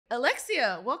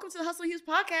Alexia, welcome to the Hustle Hughes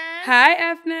podcast.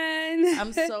 Hi, Afnan.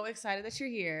 I'm so excited that you're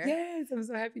here. Yes, I'm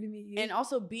so happy to meet you. And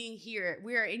also being here,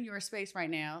 we are in your space right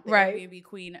now, the Right. Airbnb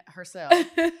queen herself.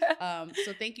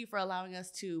 So thank you for allowing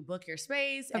us to book your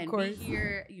space and be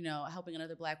here, helping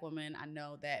another Black woman. I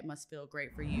know that must feel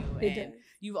great for you. It and does.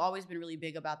 You've always been really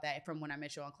big about that from when I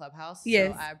met you on Clubhouse.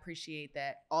 Yes. So I appreciate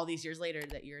that all these years later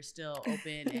that you're still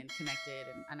open and connected.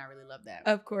 And I really love that.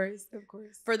 Of course.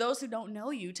 For those who don't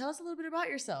know you, tell us a little bit about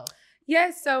yourself.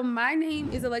 Yes, so my name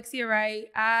is Alexia Wright.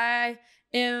 I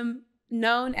am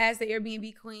known as the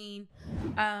Airbnb queen.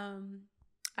 I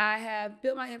have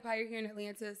built my empire here in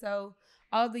Atlanta, so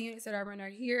all the units that I run are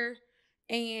here.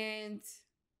 And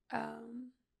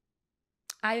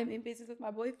I am in business with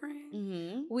my boyfriend.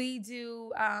 Mm-hmm. We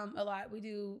do a lot. We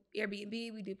do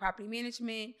Airbnb, we do property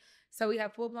management. So we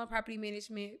have full-blown property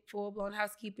management, full-blown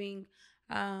housekeeping.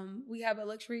 We have a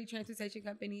luxury transportation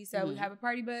company. So we have a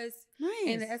party bus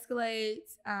and the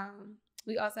Escalades.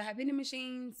 We also have vending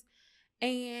machines.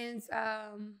 And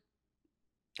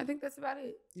I think that's about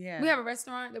it. Yeah. We have a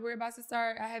restaurant that we're about to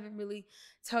start. I haven't really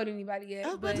told anybody yet. I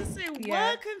was about to say, what?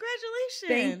 Yeah. Congratulations.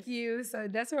 Thank you. So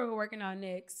that's what we're working on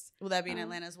next. Will that be in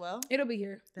Atlanta as well? It'll be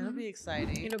here. That'll be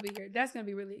exciting. It'll be here. That's going to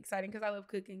be really exciting because I love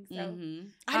cooking. So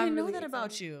I didn't know really that about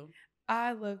excited. you.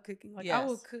 I love cooking. Like, I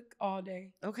will cook all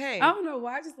day. Okay. I don't know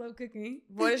why. I just love cooking.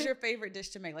 What is your favorite dish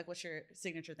to make? Like, what's your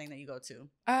signature thing that you go to?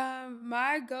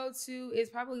 My go-to is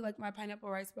probably like my pineapple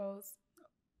rice bowls.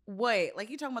 Wait, like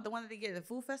you talking about the one that they get at the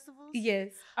food festivals?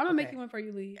 Yes. I'm going to make you one for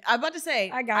you, Lee. I'm about to say,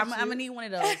 I got I'm you. going to need one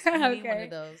of those. I'm going to need one of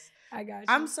those. I got you.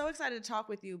 I'm so excited to talk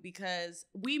with you because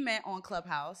we met on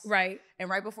Clubhouse. Right. And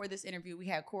right before this interview, we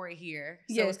had Corey here.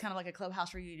 So it's kind of like a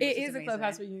Clubhouse reunion. It is a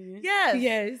Clubhouse reunion.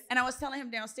 Yes. And I was telling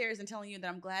him downstairs and telling you that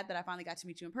I'm glad that I finally got to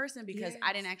meet you in person because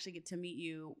I didn't actually get to meet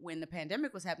you when the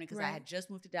pandemic was happening because I had just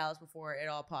moved to Dallas before it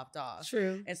all popped off.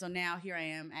 True. And so now here I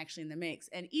am actually in the mix.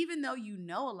 And even though you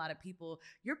know a lot of people,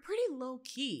 you're pretty low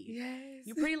key. Yes.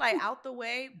 You're pretty like out the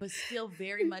way, but still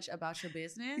very much about your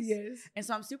business. Yes. And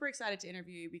so I'm super excited to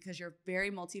interview you because you're very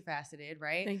multifaceted,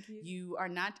 right? Thank you. You are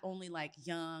not only like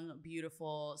young,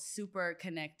 beautiful, super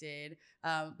connected,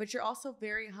 but you're also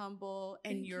very humble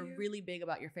and you're really big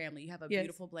about your family. You have a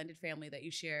beautiful blended family that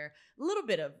you share a little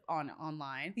bit of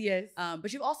online. Yes.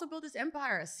 But you've also built this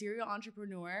empire, a serial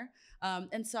entrepreneur.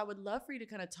 And so I would love for you to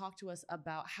kind of talk to us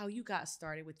about how you got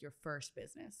started with your first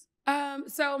business.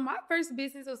 So my first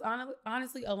business was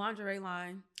honestly a lingerie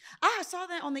line. I saw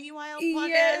that on the EYL podcast.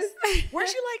 Yes.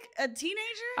 Weren't you like a teenager?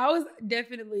 I was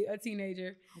definitely a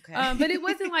teenager. Okay. But it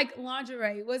wasn't like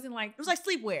lingerie. It wasn't like... It was like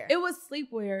sleepwear. It was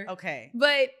sleepwear. Okay.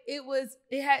 But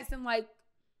it had some like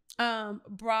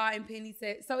bra and penny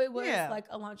set. So it was like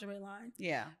a lingerie line.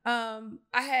 Yeah.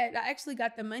 I actually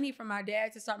got the money from my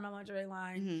dad to start my lingerie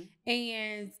line.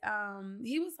 And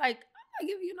he was like, I'm not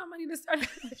giving you no money to start.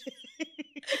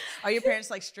 Are your parents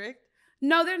like strict?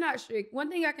 No, they're not strict. One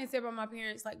thing I can say about my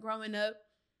parents, like growing up,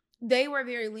 they were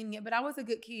very lenient, but I was a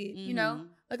good kid, you know?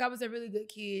 Like I was a really good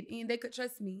kid and they could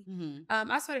trust me.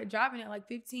 I started driving at like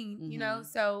 15, you know?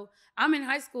 So I'm in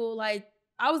high school, like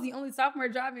I was the only sophomore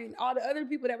driving. All the other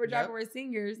people that were driving were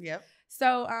seniors.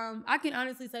 So I can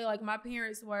honestly say like my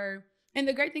parents were, and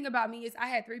the great thing about me is I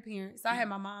had three parents. So I had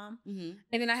my mom, and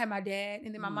then I had my dad,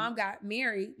 and then my mom got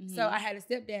married. So I had a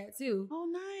stepdad too. Oh,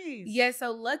 nice. Yeah,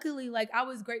 so luckily, like I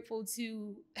was grateful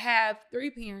to have three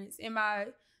parents, and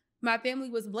my family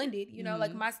was blended. You know,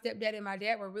 like my stepdad and my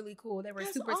dad were really cool. They were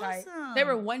super tight. They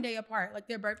were one day apart. Like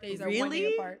their birthdays are 1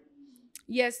 day apart.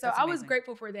 Yes, so I was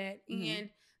grateful for that.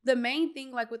 And the main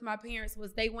thing, like with my parents,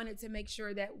 was they wanted to make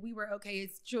sure that we were okay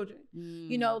as children.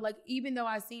 You know, like even though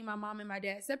I seen my mom and my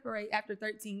dad separate after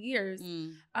 13 years,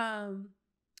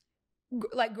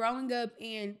 like growing up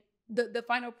and the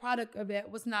final product of it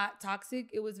was not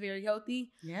toxic. It was very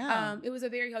healthy. Yeah. It was a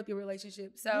very healthy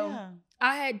relationship. So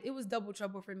it was double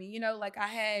trouble for me. You know, like I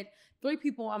had three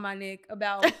people on my neck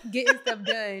about getting stuff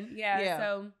done. Yeah.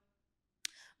 So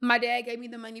my dad gave me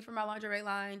the money for my lingerie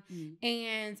line.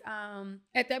 And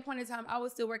at that point in time, I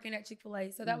was still working at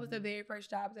Chick-fil-A. So that was the very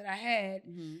first job that I had.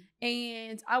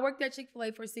 And I worked at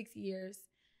Chick-fil-A for 6 years.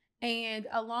 And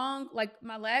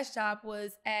my last job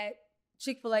was at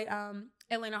Chick-fil-A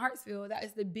Atlanta Hartsfield. That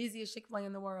is the busiest Chick-fil-A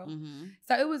in the world.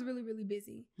 So it was really, really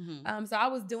busy. So I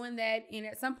was doing that. And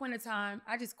at some point in time,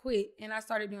 I just quit and I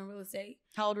started doing real estate.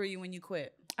 How old were you when you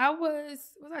quit? I was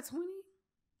I 20?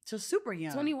 So super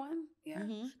young. 21, yeah.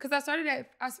 Because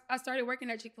I started working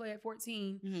at Chick-fil-A at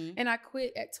 14, and I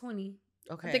quit at 20.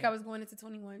 Okay. I think I was going into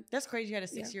 21. That's crazy. You had a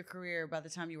 6-year career by the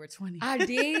time you were 20. I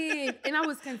did. And I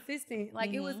was consistent.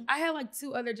 Like it was, I had like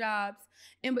 2 other jobs.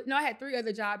 I had 3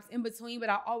 other jobs in between, but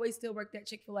I always still worked at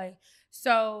Chick-fil-A.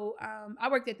 So I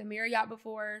worked at the Marriott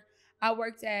before. I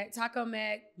worked at Taco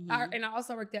Mac. And I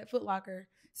also worked at Foot Locker.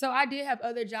 So I did have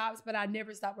other jobs, but I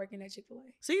never stopped working at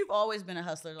Chick-fil-A. So you've always been a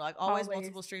hustler, like always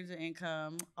multiple streams of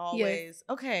income, always. Yes.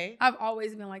 Okay. I've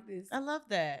always been like this. I love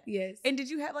that. Yes. And did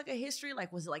you have like a history?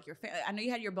 Like, was it like your family? I know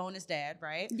you had your bonus dad,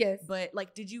 right? Yes. But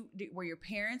like, were your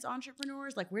parents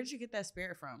entrepreneurs? Like, where did you get that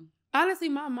spirit from? Honestly,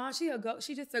 my mom,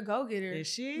 she's just a go-getter. Is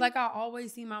she? Like, I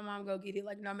always see my mom go get it,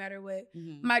 like, no matter what.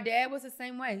 My dad was the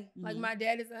same way. Like, my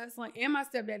dad is a hustler, and my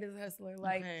stepdad is a hustler.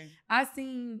 Like, I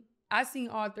seen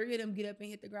all 3 of them get up and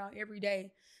hit the ground every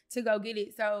day to go get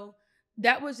it. So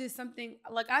that was just something,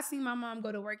 like, I seen my mom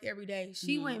go to work every day.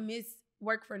 She wouldn't miss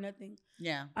work for nothing.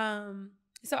 Yeah.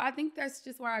 So I think that's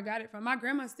just where I got it from. My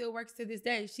grandma still works to this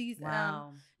day. She's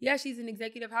she's an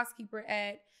executive housekeeper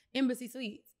at Embassy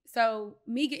Suites. So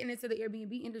me getting into the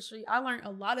Airbnb industry, I learned a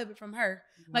lot of it from her.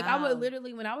 Wow. Like, I would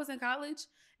literally, when I was in college,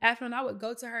 afternoon, I would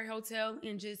go to her hotel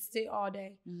and just sit all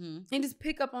day and just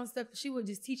pick up on stuff. She would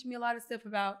just teach me a lot of stuff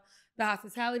about the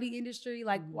hospitality industry,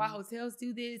 like why hotels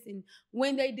do this and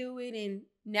when they do it. And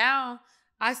now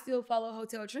I still follow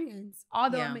hotel trends.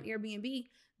 Although I'm in Airbnb,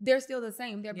 they're still the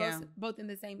same. They're both in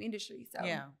the same industry.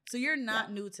 So you're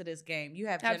not new to this game. You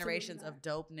have generations of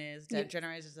dopeness,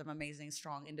 generations of amazing,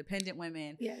 strong, independent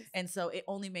women. Yes. And so it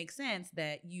only makes sense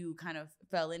that you kind of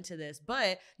fell into this,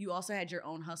 but you also had your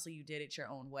own hustle. You did it your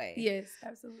own way. Yes,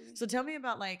 absolutely. So tell me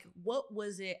about, like, what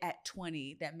was it at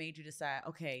 20 that made you decide,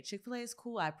 okay, Chick-fil-A is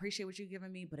cool. I appreciate what you're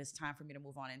giving me, but it's time for me to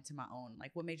move on into my own.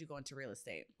 Like, what made you go into real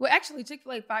estate? Well, actually,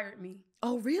 Chick-fil-A fired me.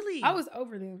 Oh, really? I was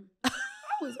over them.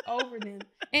 Was over them.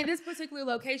 And this particular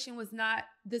location was not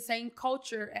the same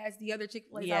culture as the other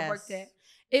Chick-fil-A's I worked at.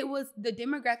 It was the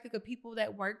demographic of people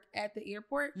that work at the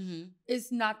airport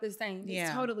is not the same. It's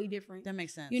totally different. That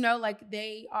makes sense. You know, like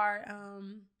they are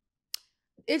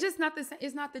it's just not the same.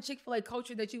 It's not the Chick-fil-A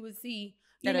culture that you would see.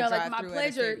 You know, like My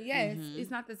Pleasure,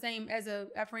 it's not the same as a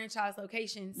franchise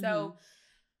location. So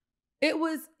it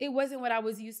wasn't what I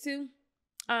was used to.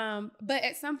 But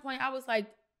at some point I was like,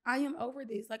 I am over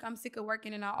this. Like, I'm sick of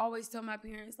working. And I always tell my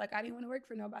parents, like, I didn't want to work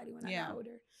for nobody when I got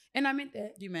older. And I meant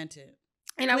that. You meant it.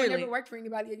 And I would never work for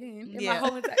anybody again in my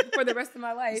whole for the rest of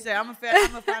my life. You said, I'm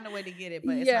gonna find a way to get it,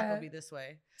 but it's not going to be this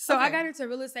way. So I got into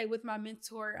real estate with my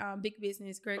mentor, Big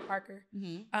Business, Greg Parker.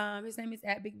 His name is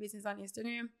 @BigBusiness on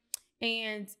Instagram.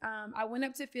 And I went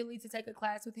up to Philly to take a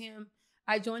class with him.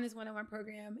 I joined his one-on-one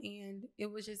program, and it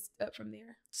was just up from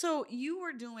there. So you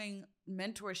were doing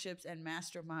mentorships and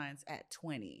masterminds at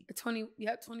 20.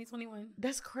 2021.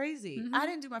 That's crazy. I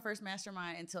didn't do my first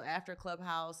mastermind until after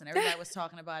Clubhouse, and everybody was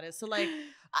talking about it. So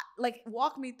like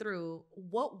walk me through,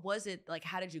 what was it? Like,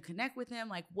 how did you connect with him?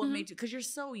 Like, what made you, because you're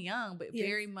so young, but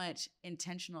very much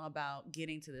intentional about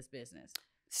getting to this business.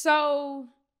 So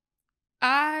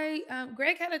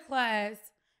Greg had a class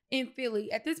in Philly.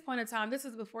 At this point in time, this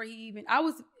was before I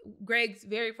was Greg's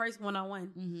very first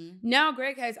one-on-one. Now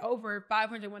Greg has over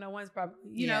 500 one-on-ones probably.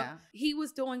 You know, he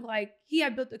was doing he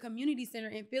had built a community center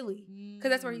in Philly because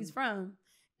that's where he's from.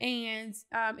 And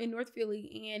in North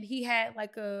Philly. And he had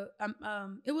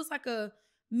it was like a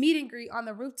meet and greet on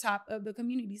the rooftop of the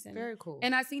community center. Very cool.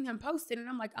 And I seen him post it and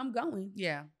I'm like, I'm going.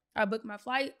 Yeah. I booked my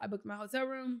flight. I booked my hotel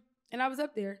room and I was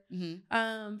up there.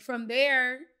 From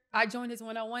there, I joined his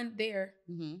one-on-one there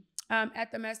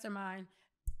at the mastermind.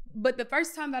 But the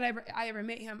first time that I ever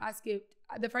met him, I skipped.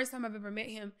 The first time I've ever met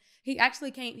him, he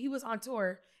actually came. He was on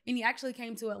tour, and he actually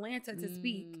came to Atlanta to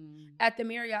speak at the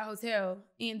Marriott Hotel.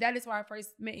 And that is where I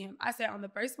first met him. I sat on the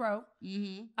first row.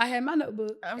 I had my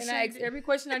notebook, I asked every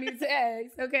question I needed to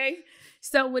ask, okay?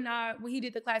 So when he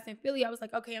did the class in Philly, I was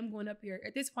like, okay, I'm going up here.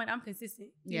 At this point, I'm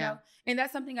consistent, you know? And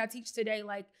that's something I teach today,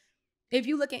 like, if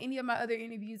you look at any of my other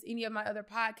interviews, any of my other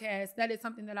podcasts, that is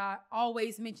something that I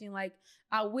always mention. Like,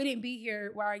 I wouldn't be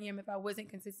here where I am if I wasn't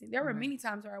consistent. There were many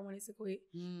times where I wanted to quit.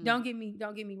 Don't get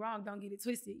me wrong. Don't get it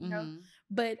twisted, you know?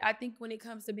 But I think when it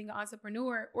comes to being an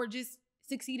entrepreneur or just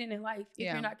succeeding in life,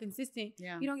 if you're not consistent,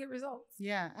 you don't get results.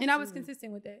 Yeah. Absolutely. And I was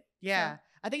consistent with that. Yeah. So.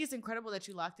 I think it's incredible that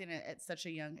you locked in at such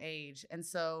a young age. And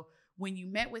so when you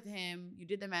met with him, you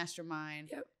did the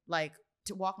mastermind, like,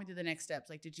 to walk me through the next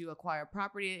steps. Like, did you acquire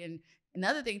property? And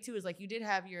another thing too is, like, you did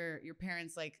have your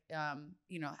parents, like,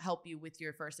 you know, help you with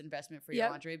your first investment for your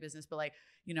lingerie business. But, like,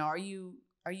 you know, are you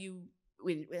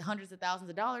with hundreds of thousands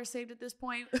of dollars saved at this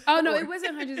point? Oh no, it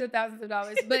wasn't hundreds of thousands of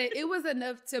dollars, but it was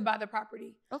enough to buy the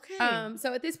property. Okay.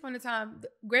 So at this point in time,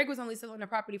 Greg was only selling the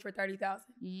property for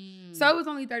 $30,000. So it was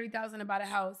only $30,000 to buy the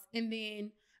house, and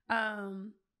then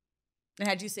And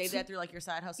had you saved that through like your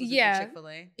side hustle? Yeah,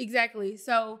 Chick-fil-A? Exactly.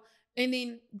 So, and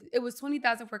then it was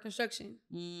 $20,000 for construction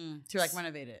to like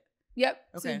renovate it. Yep.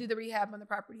 Okay. To do the rehab on the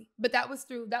property, but that was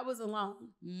a loan.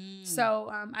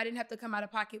 So I didn't have to come out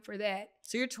of pocket for that.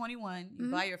 So you're 21. You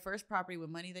buy your first property with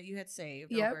money that you had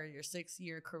saved over your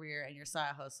 6-year career and your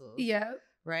side hustles. Yeah.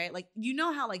 Right. Like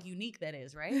how like unique that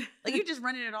is, right? Like you're just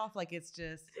running it off like it's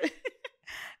just.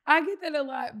 I get that a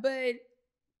lot, but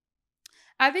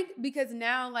I think because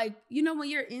now, like, when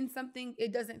you're in something,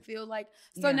 it doesn't feel like,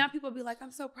 so now people be like,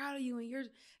 I'm so proud of you and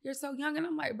you're so young. And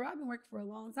I'm like, bro, I've been working for a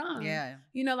long time. Yeah.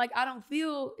 Like I don't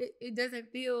feel, it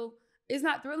doesn't feel, it's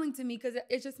not thrilling to me because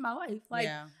it's just my life. Like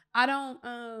I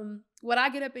don't, what I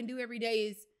get up and do every day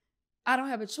is, I don't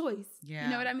have a choice. Yeah. You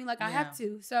know what I mean? Like I have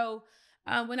to. So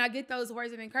when I get those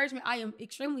words of encouragement, I am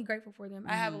extremely grateful for them.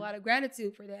 I have a lot of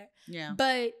gratitude for that. Yeah.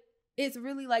 But it's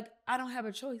really like, I don't have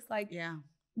a choice. Like,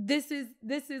 this is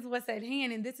what's at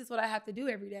hand, and this is what I have to do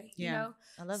every day. I love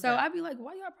that. So I'd be like,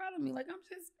 why y'all proud of me? Like I'm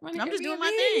just doing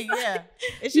my thing. Yeah.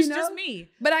 It's just me.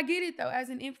 But I get it though. As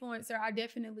an influencer, I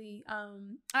definitely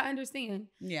I understand.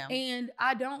 Yeah. And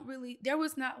I don't really, there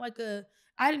was not like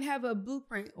I didn't have a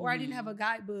blueprint or I didn't have a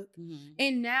guidebook.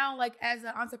 And now, like as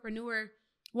an entrepreneur,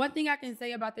 one thing I can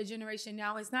say about the generation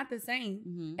now, it's not the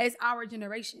same as our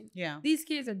generation. Yeah. These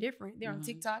kids are different. They're on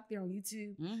TikTok, they're on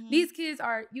YouTube. These kids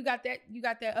are, you got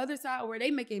that other side where they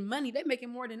making money. They making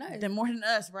more than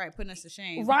us. Right. Putting us to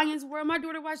shame. Ryan's World. My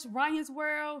daughter watched Ryan's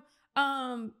World.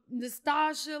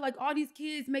 Nastasha, like all these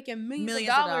kids making millions of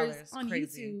dollars on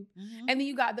YouTube. And then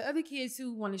you got the other kids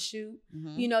who want to shoot.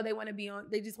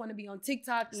 They just want to be on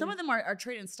TikTok. Some of them are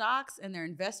trading stocks and they're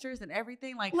investors and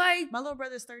everything. Like my little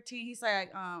brother's 13. He's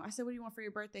like, I said, what do you want for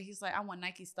your birthday? He's like, I want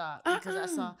Nike stock because I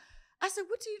said,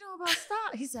 what do you know about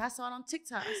stock? He said, I saw it on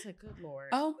TikTok. I said, good Lord.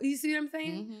 Oh, you see what I'm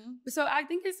saying? So I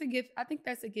think it's a gift. I think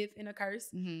that's a gift and a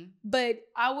curse. But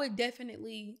I would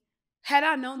definitely, had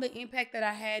I known the impact that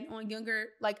I had on younger,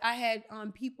 like I had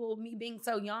on people, me being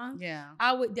so young,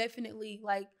 I would definitely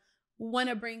like want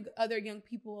to bring other young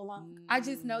people along. I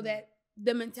just know that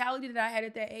the mentality that I had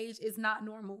at that age is not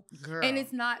normal. Girl. And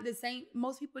it's not the same.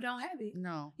 Most people don't have it.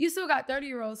 No. You still got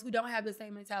 30-year-olds who don't have the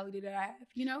same mentality that I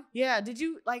have, Yeah. Did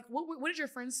you, like, what did your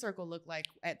friend circle look like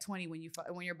at 20 when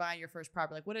you're buying your first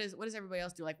property? Like, what does everybody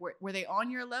else do? Like, were they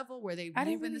on your level? Were they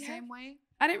moving the same way?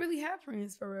 I didn't really have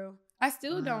friends for real. I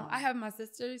still don't. I have my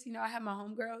sisters, I have my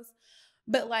homegirls.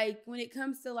 But like, when it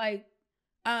comes to like,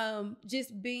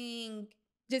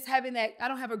 just having that, I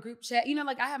don't have a group chat.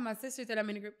 Like I have my sisters that I'm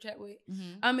in a group chat with.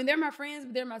 And they're my friends,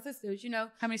 but they're my sisters,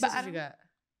 How many sisters you got?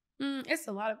 It's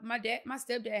a lot of, my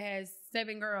stepdad has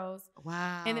 7 girls.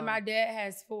 Wow. And then my dad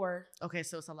has 4. Okay,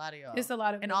 so it's a lot of y'all. It's a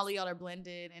lot of and us. all of y'all are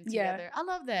blended and together. Yeah. I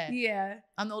love that. Yeah.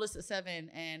 I'm the oldest of 7,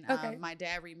 and my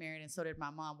dad remarried, and so did my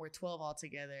mom. We're 12 all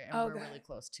together, and we're really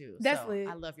close too. That's lit.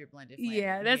 I love your blended family.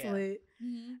 Yeah, that's lit.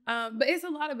 But it's a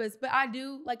lot of us. But I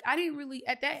do, like, I didn't really,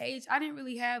 at that age, I didn't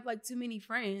really have like too many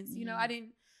friends. I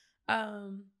didn't,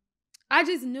 I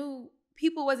just knew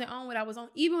people wasn't on what I was on.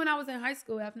 Even when I was in high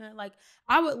school, like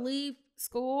I would leave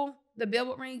school, the bell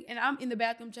would ring, and I'm in the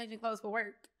bathroom changing clothes for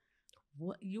work.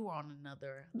 What, you were on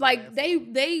another like level.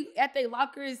 They at their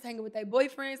lockers hanging with their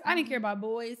boyfriends. I didn't care about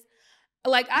boys.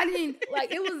 Like I didn't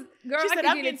like it was girl. She said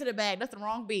I'm getting to the bag. That's the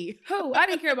wrong beat. Who? I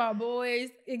didn't care about boys.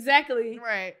 Exactly.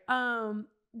 Right.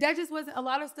 That just wasn't a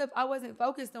lot of stuff I wasn't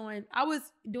focused on. I was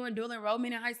doing dual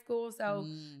enrollment in high school, so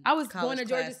I was going to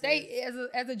Georgia State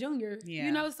as a junior.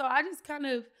 Yeah. So I just kind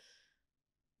of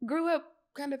grew up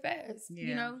kind of fast.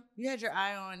 Yeah. You had your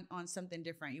eye on something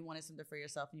different. You wanted something for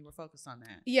yourself, and you were focused on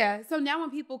that. Yeah. So now when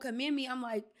people commend me, I'm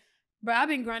like, bro, I've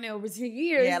been grinding over 10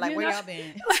 years. Yeah, like where y'all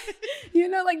been?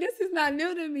 Like this is not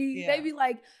new to me. Yeah. They be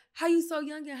like, how you so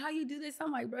young and how you do this?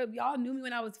 I'm like, bro, y'all knew me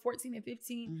when I was 14 and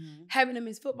 15, having to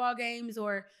miss football games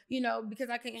or, because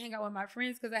I couldn't hang out with my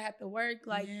friends because I had to work.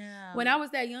 Like when I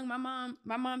was that young, my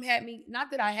mom had me,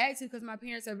 not that I had to because my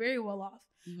parents are very well off,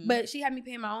 but she had me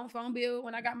paying my own phone bill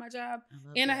when I got my job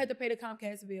I had to pay the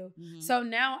Comcast bill. So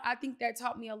now I think that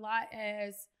taught me a lot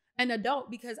as an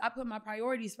adult because I put my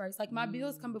priorities first. Like my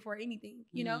bills come before anything,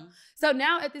 So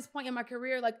now at this point in my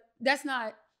career, like that's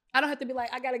not, I don't have to be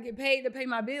like, I got to get paid to pay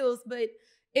my bills, but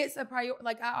it's a priority.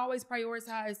 Like I always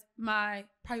prioritize my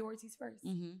priorities first.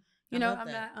 I'm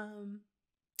not, and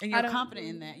you're confident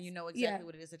in that. You know exactly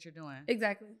what it is that you're doing.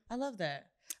 Exactly. I love that.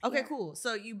 Okay, cool.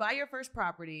 So you buy your first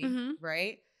property,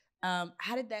 right?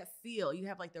 How did that feel? You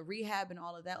have like the rehab and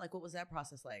all of that. Like what was that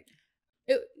process like?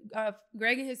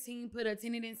 Greg and his team put a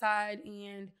tenant inside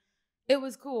and it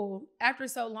was cool. After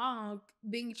so long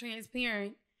being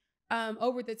transparent,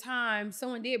 over the time,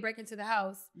 someone did break into the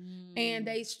house and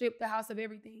they stripped the house of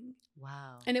everything.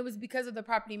 Wow. And it was because of the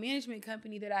property management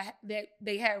company that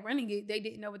they had running it. They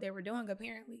didn't know what they were doing,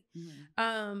 apparently.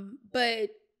 But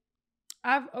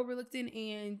I've overlooked it,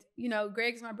 and, you know,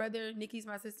 Greg's my brother, Nikki's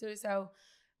my sister, so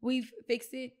we've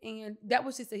fixed it, and that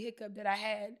was just a hiccup that I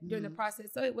had during the process.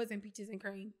 So it wasn't peaches and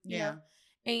cream, you know?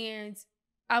 And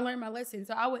I learned my lesson.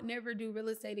 So I would never do real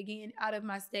estate again out of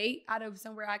my state, out of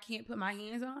somewhere I can't put my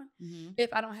hands on,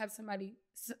 if I don't have somebody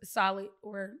solid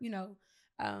or, you know,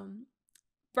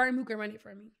 firm who can run it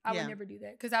for me. I would never do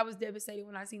that, because I was devastated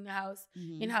when I seen the house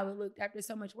and how it looked after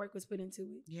so much work was put into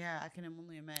it. Yeah, I can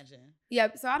only imagine.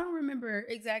 Yeah, so I don't remember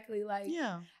exactly like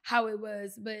how it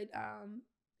was, but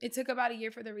it took about a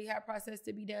year for the rehab process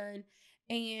to be done.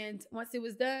 And once it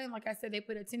was done, like I said, they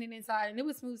put a tenant inside, and it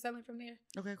was smooth selling from there.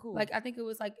 Okay, cool. Like, I think it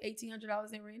was like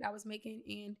 $1,800 in rent I was making,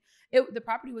 and the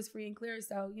property was free and clear.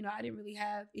 So, you know, I didn't really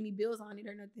have any bills on it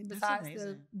or nothing besides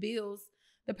the bills,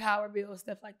 the power bill,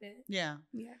 stuff like that. Yeah.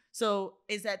 Yeah. So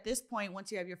is at this point,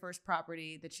 once you have your first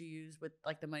property that you use with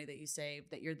like the money that you save,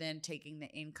 that you're then taking the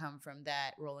income from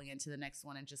that, rolling into the next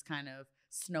one and just kind of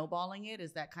snowballing it?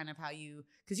 Is that kind of how you,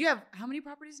 because you have how many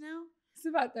properties now? It's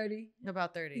about 30.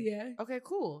 About 30. Yeah. Okay,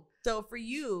 cool. So for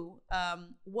you,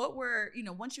 what were, you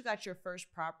know, once you got your first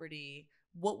property,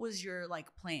 what was your like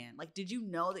plan? Like, did you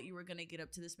know that you were going to get up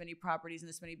to this many properties and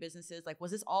this many businesses? Like,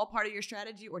 was this all part of your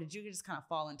strategy, or did you just kind of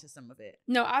fall into some of it?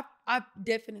 No, I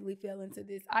definitely fell into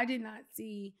this. I did not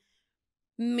see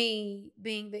me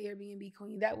being the Airbnb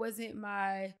queen. That wasn't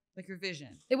my... Like your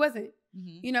vision. It wasn't.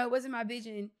 You know, it wasn't my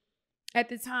vision at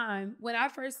the time. When I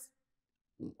first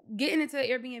getting into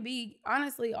Airbnb,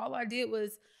 honestly, all I did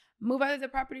was move out of the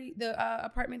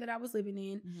apartment that I was living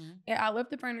in, and I left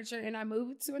the furniture and I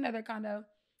moved to another condo,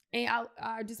 and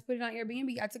I just put it on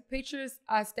Airbnb. I took pictures,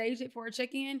 I staged it for a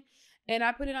check-in, and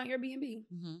I put it on Airbnb,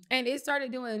 and it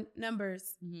started doing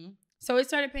numbers. So it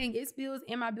started paying its bills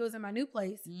and my bills in my new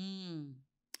place.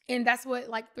 And that's what,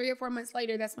 like 3 or 4 months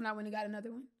later, that's when I went and got another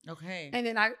one. Okay. And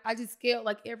then I just scaled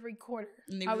like every quarter.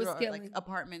 And I was scaling. Like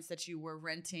apartments that you were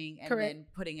renting and then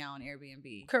putting out on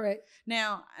Airbnb. Correct.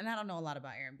 Now, and I don't know a lot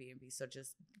about Airbnb, so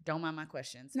just don't mind my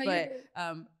questions. No, but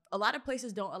a lot of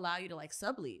places don't allow you to like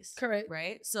sublease. Correct.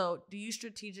 Right? So do you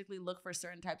strategically look for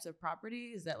certain types of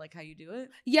property? Is that like how you do it?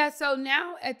 Yeah. So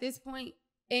now at this point,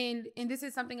 and this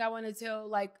is something I want to tell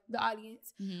like the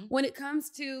audience, when it comes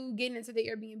to getting into the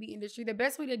Airbnb industry, the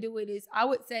best way to do it is, I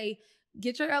would say,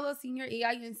 get your LLC and your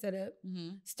EIN set up.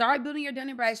 Start building your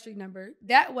Dun & Bradstreet number.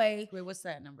 That way. Wait, what's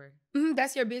that number?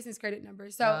 That's your business credit number.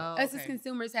 So us as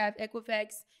consumers have Equifax,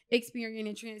 Experian,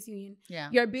 and TransUnion. Yeah.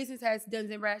 Your business has Dun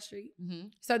 & Bradstreet.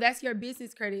 So that's your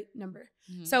business credit number.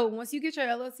 So once you get your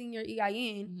LLC and your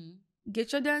EIN,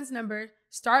 get your DUNS number,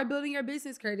 start building your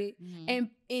business credit. And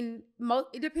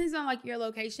it depends on like your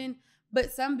location,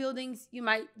 but some buildings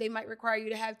they might require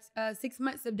you to have 6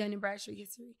 months of Dun & Bradstreet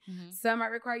history. Some might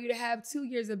require you to have 2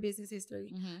 years of business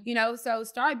history. You know, so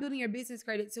start building your business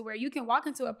credit to where you can walk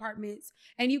into apartments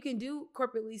and you can do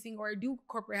corporate leasing or do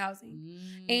corporate housing.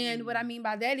 And what I mean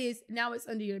by that is, now it's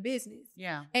under your business.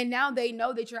 Yeah. And now they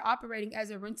know that you're operating as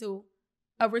a rental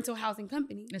housing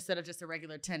company instead of just a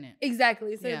regular tenant.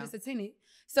 Exactly, instead of just a tenant.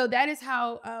 So that is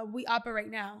how we operate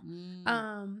now.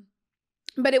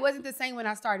 But it wasn't the same when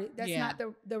I started. That's not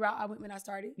the route I went when I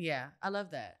started. Yeah, I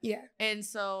love that. Yeah. And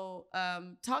so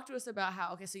talk to us about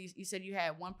how, so you said you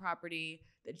had one property,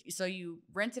 so you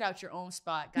rented out your own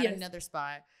spot, got another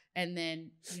spot, and then,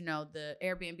 you know, the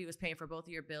Airbnb was paying for both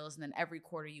of your bills, and then every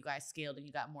quarter you guys scaled and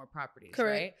you got more properties,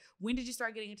 right? When did you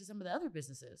start getting into some of the other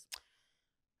businesses?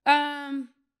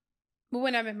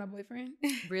 When I met my boyfriend.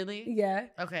 Really? Yeah.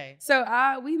 Okay. So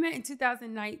we met in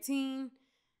 2019,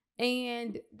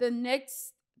 and the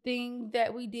next thing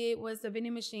that we did was the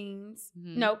vending machines.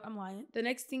 Nope, I'm lying. The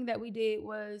next thing that we did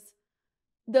was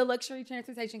the luxury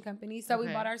transportation company. So we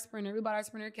bought our Sprinter. We bought our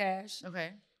Sprinter cash.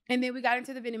 Okay. And then we got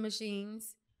into the vending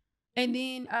machines. And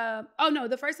then,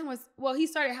 the first one was, he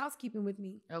started housekeeping with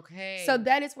me. Okay. So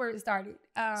that is where it started.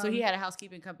 So he had a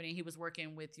housekeeping company. He was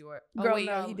working with your...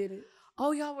 he didn't.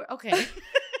 Oh, y'all were... Okay.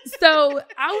 So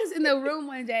I was in the room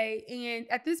one day, and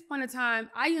at this point in time,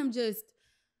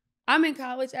 I'm in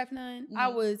college, F9. I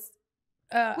was...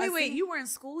 Wait, you were in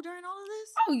school during all of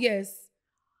this? Oh, yes.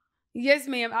 Yes,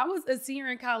 ma'am. I was a senior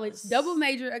in college, double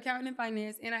major, accounting and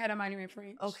finance, and I had a minor in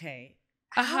French. Okay.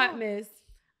 A hot mess.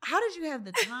 How did you have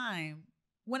the time?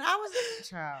 When I was a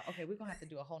child, okay, we're gonna have to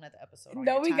do a whole nother episode on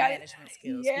your time management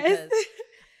skills. Yes.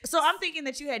 Because So I'm thinking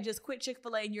that you had just quit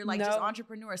Chick-fil-A and you're like just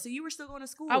entrepreneur. So you were still going to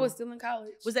school. I was still in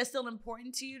college. Was that still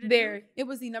important to you to do? It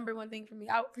was the number one thing for me.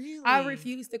 I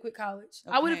refused to quit college.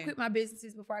 Okay. I would have quit my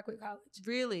businesses before I quit college.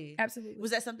 Really? Absolutely.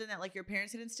 Was that something that like your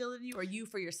parents had instilled in you, or you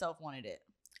for yourself wanted it?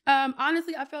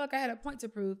 Honestly, I felt like I had a point to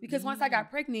prove because once I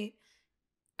got pregnant,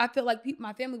 I felt like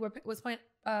my family was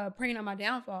preying on my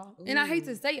downfall. Ooh. And I hate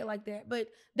to say it like that, but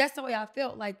that's the way I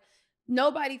felt. Like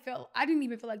I didn't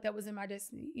even feel like that was in my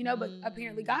destiny, but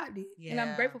apparently God did. Yeah. And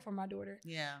I'm grateful for my daughter.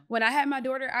 Yeah. When I had my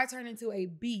daughter, I turned into a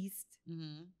beast.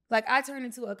 Mm-hmm. Like I turned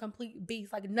into a complete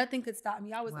beast. Like nothing could stop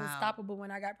me. I was unstoppable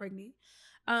when I got pregnant.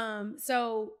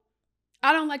 So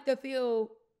I don't like to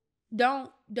feel,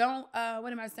 what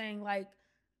am I saying? Like,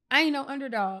 I ain't no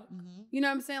underdog. Mm-hmm. You know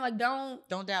what I'm saying? Like, don't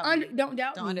doubt me. Don't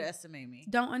doubt me. Don't underestimate me.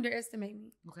 Don't underestimate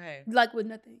me. Okay. Like with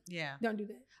nothing. Yeah. Don't do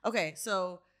that. Okay.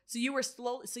 So you were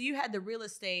so you had the real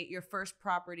estate, your first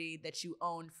property that you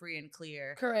owned free and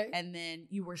clear. Correct. And then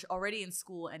you were already in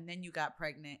school and then you got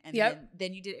pregnant. And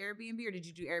then you did Airbnb, or did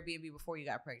you do Airbnb before you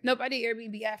got pregnant? Nope, I did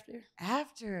Airbnb after.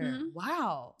 After? Mm-hmm.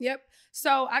 Wow. Yep.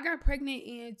 So I got pregnant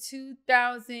in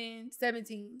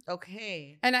 2017.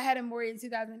 Okay. And I had a Maury in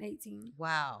 2018.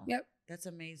 Wow. Yep. That's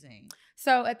amazing.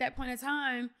 So at that point in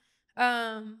time,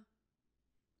 I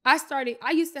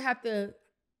used to have to,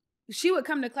 she would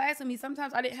come to class with me.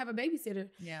 Sometimes I didn't have a babysitter.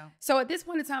 Yeah. So at this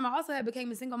point in time, I also had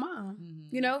became a single mom,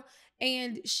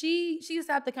 and she used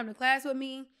to have to come to class with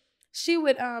me. She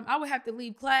would, I would have to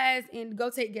leave class and go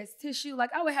take guest tissue.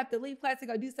 Like I would have to leave class to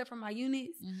go do stuff for my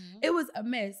units. Mm-hmm. It was a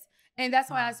mess. And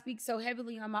that's why I speak so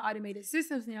heavily on my automated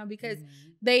systems now, because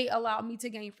they allowed me to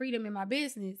gain freedom in my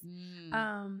business.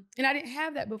 And I didn't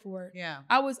have that before. Yeah.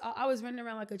 I was running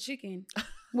around like a chicken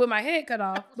with my head cut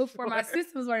off before my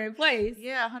systems were in place.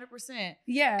 Yeah, 100%.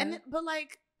 Yeah. But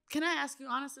like, can I ask you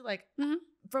honestly, like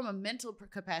from a mental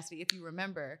capacity, if you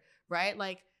remember, right?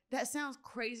 Like, that sounds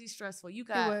crazy stressful.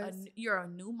 You're a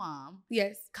new mom.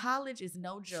 Yes. College is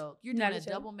no joke. You're doing a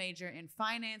double major in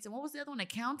finance. And what was the other one?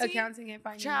 Accounting? Accounting and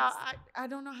finance. Child, I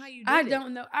don't know how you did it. I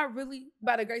don't know. I really,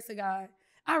 by the grace of God,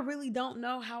 I really don't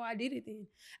know how I did it then.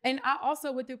 And I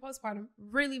also went through postpartum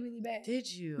really, really bad.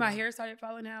 Did you? My hair started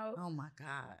falling out. Oh my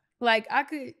God. Like I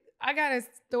got a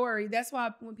story. That's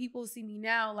why when people see me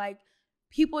now, like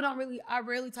I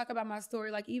rarely talk about my story.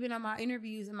 Like even on my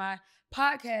interviews and my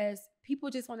podcast, people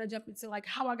just want to jump into like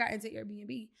how I got into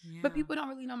Airbnb, but people don't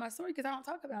really know my story because I don't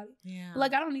talk about it. Yeah.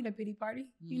 Like I don't need a pity party,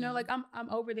 like I'm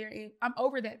over there and I'm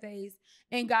over that phase,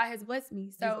 and God has blessed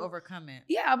me. So you've overcome it.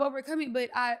 Yeah, I've overcome it, but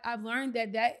I've learned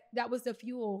that was the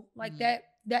fuel, like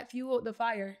that fueled the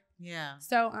fire. Yeah.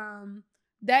 So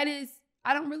that is,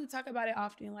 I don't really talk about it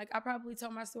often. Like I probably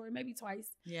told my story maybe twice.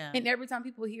 Yeah. And every time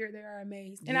people hear it, they are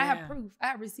amazed. And I have proof. I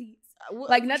have receipts.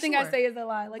 Like nothing I say is a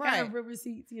lie. Like I have real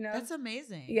receipts, That's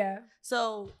amazing. Yeah.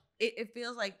 So it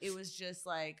feels like it was just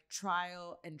like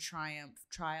trial and triumph.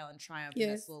 Yes. And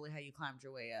that's slowly how you climbed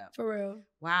your way up. For real.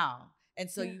 Wow.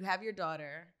 And so you have your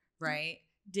daughter, right?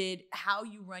 Did how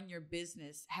you run your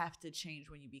business have to change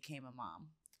when you became a mom?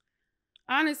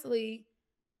 Honestly,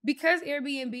 because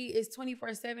Airbnb is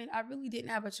 24/7, I really didn't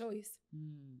have a choice.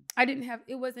 I didn't have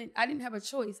a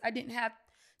choice. I didn't have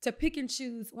to pick and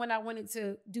choose when I wanted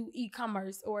to do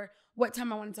e-commerce or what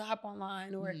time I wanted to hop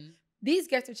online, or these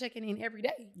guests are checking in every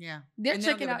day. Yeah. They're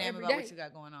checking out every day. What you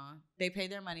got going on. They pay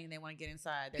their money and they want to get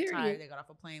inside. They're tired. They got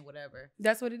off a plane, whatever.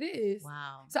 That's what it is.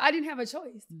 Wow. So I didn't have a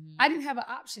choice. I didn't have an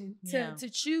option to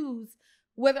choose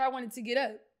whether I wanted to get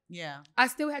up. Yeah. I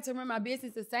still had to run my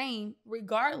business the same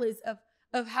regardless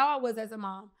of how I was as a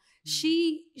mom.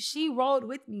 She rolled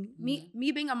with me.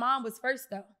 Me being a mom was first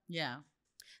though. Yeah.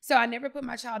 So I never put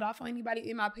my child off on anybody.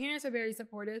 And my parents are very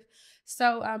supportive.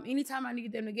 So anytime I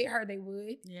needed them to get her, they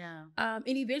would. Yeah. And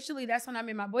eventually that's when I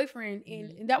met my boyfriend.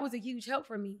 And that was a huge help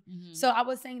for me. So I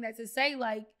was saying that to say,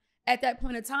 like, at that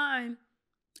point of time,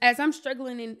 as I'm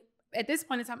struggling at this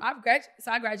point in time, I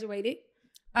graduated.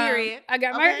 Period. I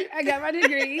got my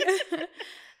degree.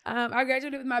 I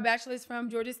graduated with my bachelor's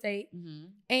from Georgia State.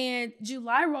 And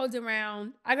July rolled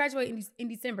around. I graduated in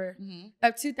December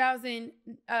of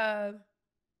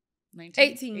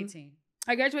 2018.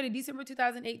 I graduated December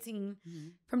 2018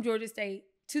 from Georgia State.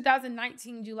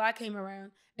 2019, July came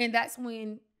around. And that's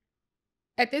when,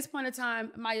 at this point in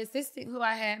time, my assistant who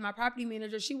I had, my property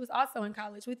manager, she was also in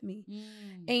college with me.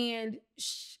 And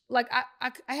I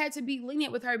had to be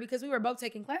lenient with her because we were both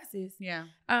taking classes. Yeah.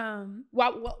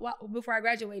 Before I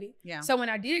graduated. Yeah. So when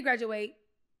I did graduate,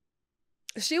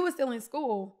 she was still in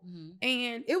school.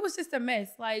 And it was just a mess.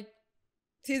 Like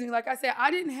I said, I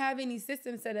didn't have any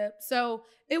system set up. So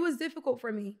it was difficult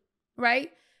for me,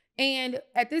 right? And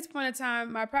at this point in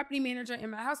time, my property manager and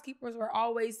my housekeepers were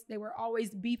always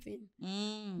beefing.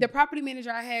 The property manager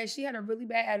I had, she had a really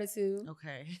bad attitude.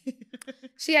 Okay.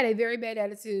 She had a very bad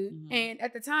attitude. And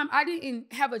at the time, I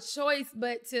didn't have a choice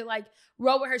but to like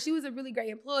roll with her. She was a really great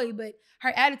employee, but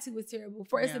her attitude was terrible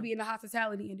for us to be in the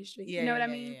hospitality industry. You know what I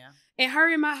mean? Yeah. And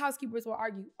her and my housekeepers will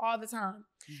argue all the time.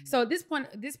 So at this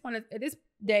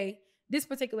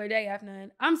particular day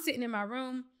afternoon, I'm sitting in my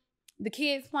room, the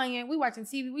kids playing, we watching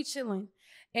TV, we chilling.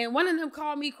 And one of them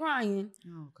called me crying.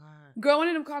 Oh, God. Girl, one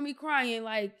of them called me crying.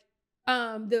 Like,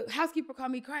 the housekeeper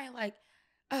called me crying, like,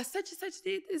 such and such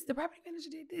did this. The property manager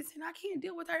did this, and I can't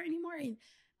deal with her anymore. And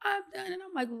I'm done. And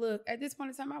I'm like, look, at this point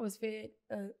in time, I was fed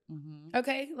up.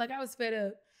 Okay? Like, I was fed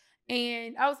up.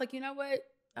 And I was like, you know what?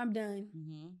 I'm done.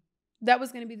 That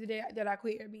was going to be the day that I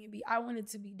quit Airbnb. I wanted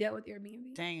to be done with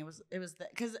Airbnb. Dang, it was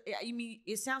that, because you mean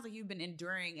it sounds like you've been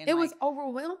enduring, and it was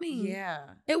overwhelming. Yeah,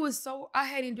 it was I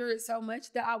had endured so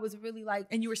much that I was really like,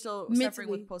 and you were still suffering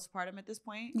with postpartum at this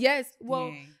point. Yes,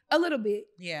 well, a little bit.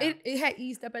 Yeah, it had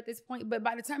eased up at this point, but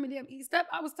by the time it damn eased up,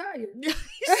 I was tired. You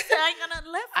said, I ain't got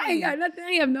nothing left. I ain't got nothing.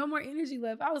 I have no more energy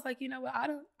left. I was like, you know what?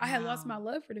 I had lost my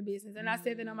love for the business, and I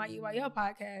said that on my EYL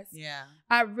podcast. Yeah,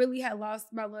 I really had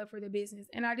lost my love for the business,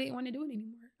 and I didn't want to do it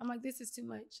anymore. I'm like, this is too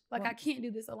much. Like, I can't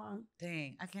do this alone.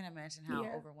 Dang, I can't imagine how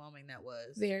overwhelming that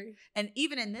was. Very. And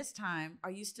even in this time, are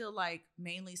you still like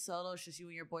mainly solo? It's just you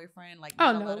and your boyfriend? Like,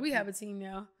 oh no, we have a team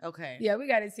now. Okay. Yeah, we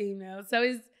got a team now.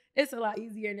 So it's a lot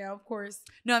easier now, of course.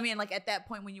 No, I mean, like at that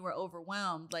point when you were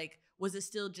overwhelmed, like, was it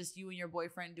still just you and your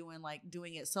boyfriend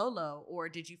doing it solo? Or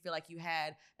did you feel like you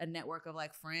had a network of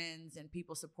like friends and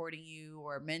people supporting you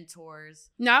or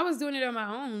mentors? No, I was doing it on my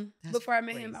own. Before I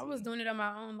met him. I was doing it on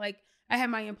my own. Like, I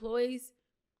had my employees,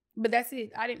 but that's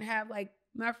it. I didn't have like,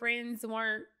 my friends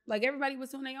weren't like, everybody was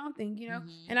doing their own thing, you know?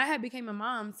 And I had became a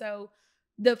mom. So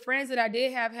the friends that I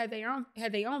did have had their own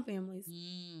families.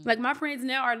 Like, my friends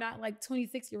now are not like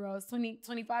 26-year-olds,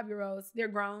 25-year-olds. They're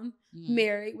grown,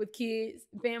 married with kids,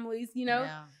 families, you know?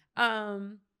 Yeah.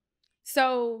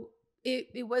 So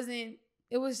it was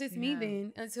just me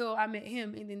then until I met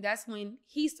him. And then that's when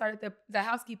he started the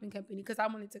housekeeping company because I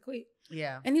wanted to quit.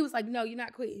 Yeah. And he was like, no, you're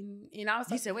not quitting. And I was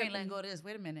like, he said, we ain't letting go of this.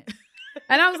 Wait a minute.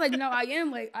 And I was like, no, I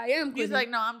am quitting. He's like,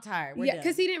 no, I'm tired. We're done.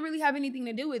 Because he didn't really have anything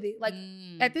to do with it. Like,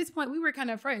 at this point, we were kind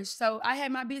of fresh. So I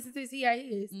had my businesses, he had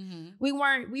his. We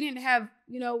didn't have,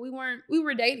 we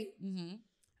were dating.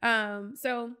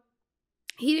 So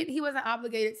he wasn't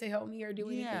obligated to help me or do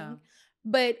anything.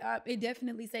 But it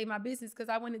definitely saved my business because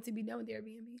I wanted to be done with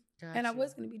Airbnb. Gotcha. And I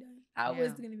was going to be done. I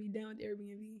was going to be done with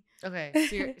Airbnb.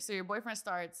 Okay. So your boyfriend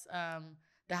starts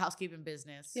the housekeeping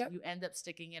business. Yep. You end up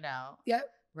sticking it out. Yep.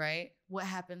 Right? What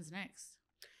happens next?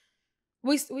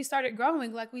 We started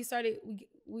growing. Like, we started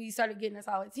getting a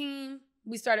solid team.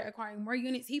 We started acquiring more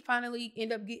units. He finally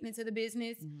ended up getting into the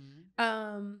business.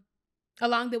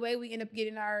 Along the way, we ended up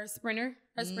getting our Sprinter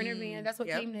van. That's what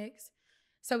came next.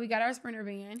 So we got our Sprinter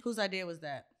van. Whose idea was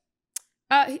that?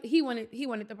 He wanted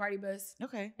the party bus.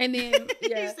 Okay. And then he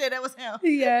said that was him.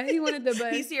 Yeah, he wanted the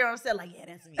bus. He's here on set like, yeah,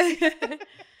 that's me.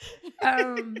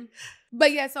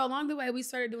 But yeah, so along the way we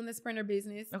started doing the Sprinter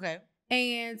business. Okay.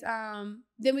 And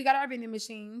then we got our vending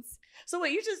machines. So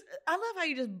wait, I love how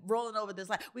you just rolling over this,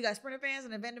 like, we got Sprinter vans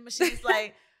and the vending machines,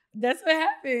 like. That's what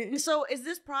happened. So is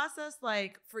this process,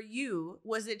 like, for you,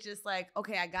 was it just like,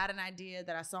 okay, I got an idea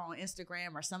that I saw on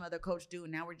Instagram or some other coach do,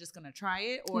 and now we're just going to try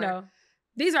it? Or no,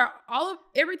 these are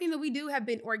everything that we do have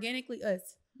been organically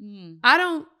us.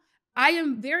 I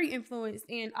am very influenced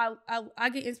and I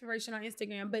get inspiration on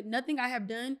Instagram, but nothing I have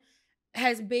done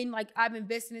has been like, I've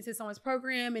invested into someone's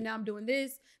program and now I'm doing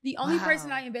this. The only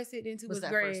person I invested into was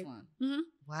Greg. First one?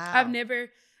 Wow. I've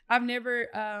never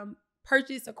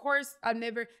purchased a course. I've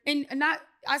never, and not,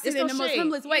 I said it in the most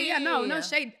humblest way. No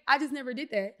shade. I just never did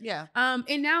that. Yeah.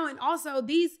 And also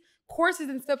these courses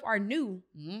and stuff are new.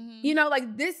 You know,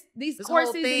 like these courses,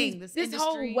 whole thing, this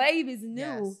whole wave is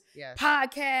new. Yes.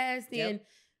 Podcasts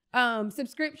and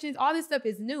subscriptions, all this stuff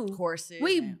is new. Courses.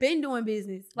 We've been doing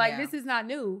business. Like, this is not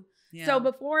new. Yeah. So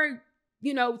before,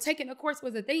 taking a course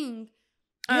was a thing,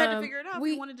 you had to figure it out if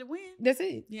you wanted to win. That's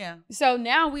it. Yeah. So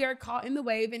now we are caught in the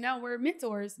wave and now we're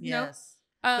mentors. You know?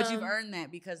 But you've earned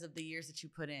that because of the years that you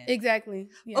put in. Exactly.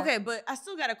 Yeah. Okay, but I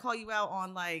still got to call you out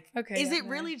on, like, is it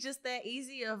really just that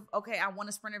easy of, okay, I want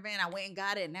a Sprinter van, I went and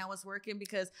got it, and now it's working?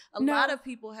 Because a lot of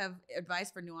people have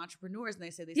advice for new entrepreneurs, and they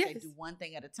say do one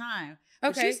thing at a time.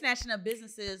 But she's snatching up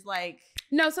businesses like...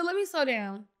 No, so let me slow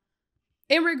down.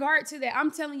 In regard to that,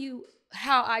 I'm telling you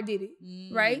how I did it,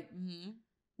 right?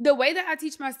 The way that I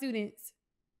teach my students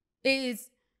is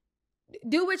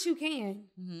do what you can.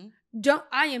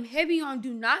 I am heavy on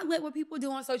do not let what people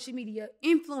do on social media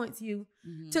influence you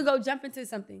to go jump into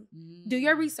something. Do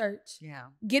your research. Yeah.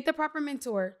 Get the proper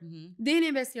mentor. Then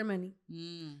invest your money.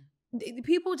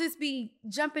 People just be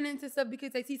jumping into stuff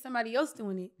because they see somebody else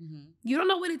doing it. You don't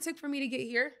know what it took for me to get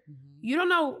here. You don't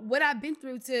know what I've been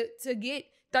through to get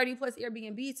 30 plus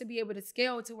Airbnb to be able to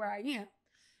scale to where I am.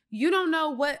 You don't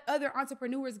know what other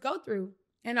entrepreneurs go through.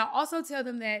 And I also tell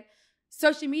them that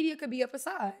social media could be a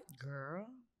facade. Girl,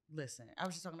 listen, I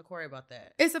was just talking to Corey about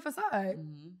that. It's a facade.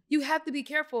 You have to be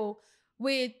careful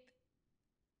with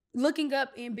looking up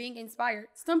and being inspired.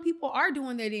 Some people are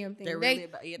doing their damn thing. They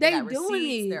got doing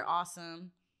receipts, it. They're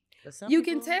awesome. But you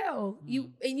can tell.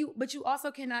 But you also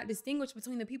cannot distinguish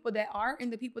between the people that are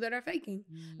and the people that are faking.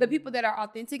 The people that are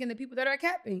authentic and the people that are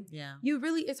capping. Yeah.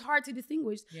 It's hard to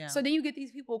distinguish. Yeah. So then you get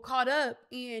these people caught up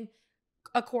in,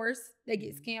 of course, they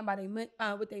get scammed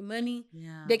by with their money.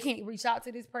 Yeah. They can't reach out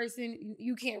to this person.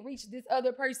 You can't reach this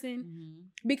other person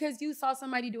because you saw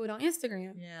somebody do it on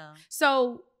Instagram. Yeah.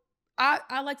 So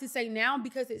I like to say now,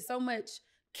 because it's so much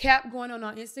cap going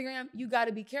on Instagram, you got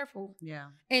to be careful. Yeah.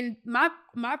 And my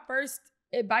first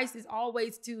advice is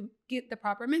always to get the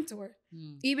proper mentor.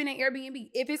 Even in Airbnb.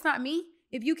 If it's not me,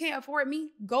 if you can't afford me,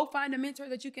 go find a mentor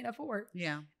that you can afford.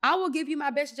 Yeah. I will give you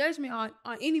my best judgment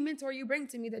on any mentor you bring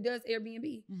to me that does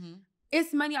Airbnb.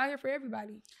 It's money out here for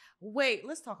everybody. Wait,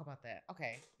 let's talk about that.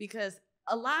 Okay. Because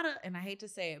a lot of, and I hate to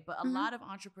say it, but a lot of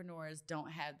entrepreneurs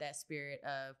don't have that spirit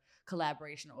of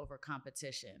collaboration over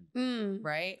competition.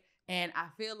 Right? And I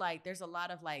feel like there's a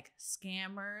lot of like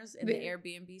scammers in the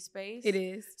Airbnb space. It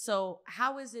is. So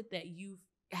how is it that you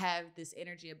have this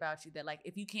energy about you that like,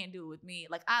 if you can't do it with me,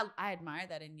 like I admire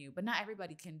that in you, but not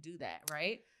everybody can do that,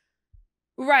 right?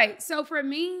 Right. So for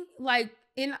me, like,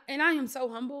 and I am so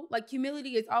humble, like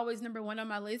humility is always number one on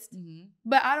my list,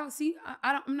 but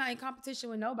I'm not in competition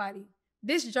with nobody.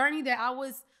 This journey that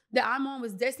I'm on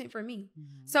was destined for me.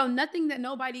 So nothing that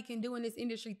nobody can do in this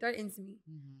industry threatens me.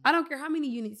 I don't care how many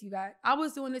units you got. I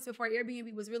was doing this before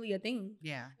Airbnb was really a thing.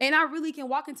 Yeah. And I really can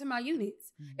walk into my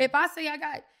units. If I say I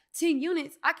got 10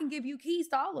 units, I can give you keys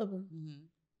to all of them.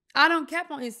 I don't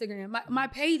cap on Instagram. My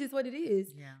page is what it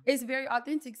is. Yeah. It's very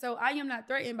authentic. So I am not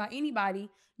threatened by anybody,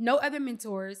 no other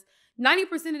mentors.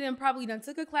 90% of them probably done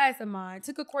took a class of mine,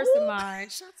 took a course of mine,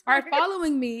 are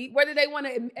following me, whether they want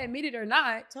to admit it or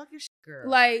not. Talk your shit, girl.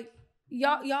 Like,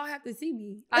 y'all have to see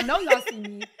me. I know y'all see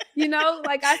me. You know,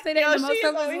 like I say that in the most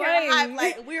selfless way.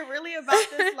 Like, we're really about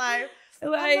this life.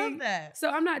 Like, I love that. So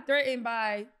I'm not threatened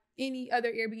by any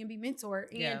other Airbnb mentor.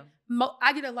 And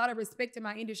I get a lot of respect in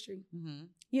my industry.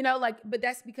 You know, like, but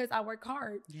that's because I work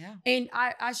hard. Yeah. And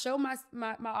I show my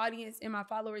audience and my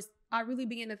followers, I really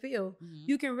be in the field.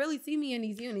 You can really see me in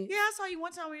these units. Yeah, I saw you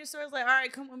one time when your story was like, all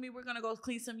right, come with me. We're going to go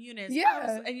clean some units.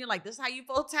 Yeah. And you're like, this is how you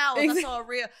fold towels. I saw a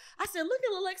reel. I said, look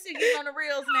at Alexia getting on the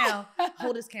reels now.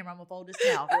 Hold this camera. I'm going to fold this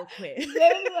towel real quick.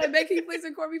 Like, can you please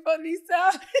record me folding these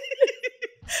towels?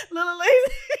 Little lady.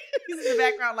 He's in the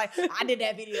background like, I did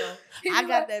that video. I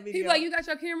got that video. He's like, you got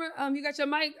your camera? You got your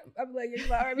mic? I'm like, yeah.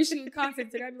 Like, all right, we shooting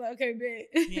content today. I'd be like, okay, bet.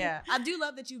 Yeah. I do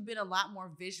love that you've been a lot more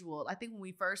visual. I think when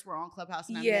we first were on Clubhouse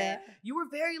and I met, you were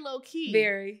very low key.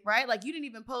 Very. Right? Like you didn't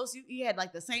even post. You had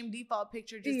like the same default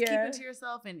picture, just keep it to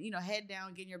yourself and, you know, head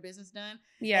down, getting your business done.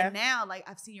 Yeah. And now, like,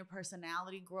 I've seen your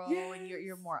personality grow and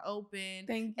you're more open.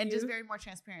 Thank you. And just very more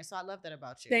transparent. So I love that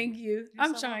about you. Thank you.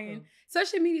 I'm trying. Welcome.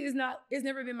 Social media it's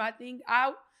never been my thing.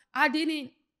 I did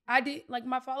like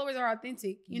my followers are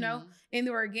authentic, you know, and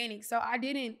they're organic. So I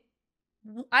didn't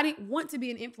want to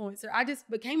be an influencer. I just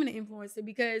became an influencer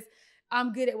because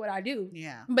I'm good at what I do.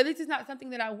 Yeah. But this is not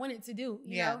something that I wanted to do.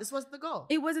 You know? This wasn't the goal.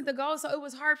 It wasn't the goal. So it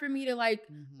was hard for me to like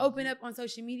open up on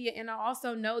social media. And I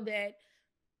also know that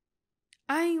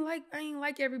I ain't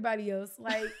like everybody else.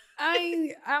 Like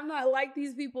I'm not like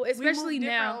these people, especially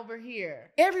now over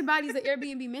here. Everybody's an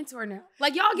Airbnb mentor now.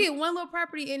 Like y'all get one little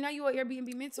property and now you're an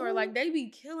Airbnb mentor. Ooh. Like they be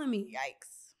killing me.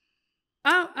 Yikes.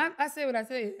 I say what I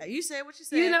said. You said what you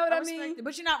said. You know what I mean?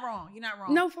 But you're not wrong. You're not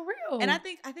wrong. No, for real. And I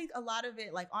think a lot of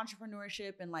it, like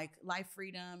entrepreneurship and like life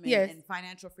freedom and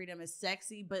financial freedom is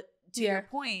sexy. But to your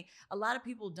point, a lot of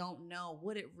people don't know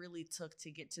what it really took to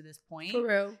get to this point. For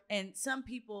real. And some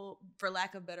people, for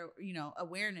lack of better,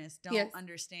 awareness, don't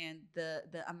understand the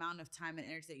amount of time and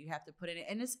energy that you have to put in it.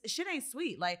 And shit ain't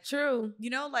sweet. Like true.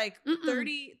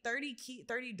 30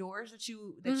 doors that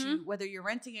you whether you're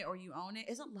renting it or you own it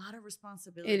is a lot of responsibility.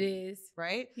 It is.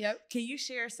 Right? Yep. Can you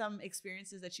share some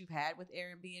experiences that you've had with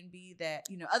Airbnb that,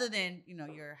 other than,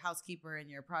 your housekeeper and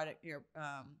your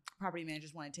property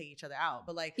managers want to take each other out,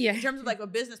 but like in terms of like a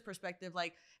business perspective,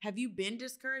 like have you been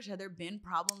discouraged? Have there been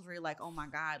problems where you're like, oh my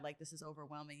God, like this is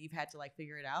overwhelming. You've had to like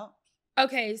figure it out?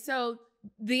 Okay, so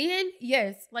then,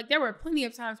 yes, like there were plenty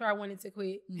of times where I wanted to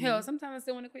quit. Hell, sometimes I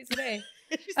still want to quit today.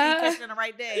 You see, catching the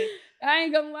right day. I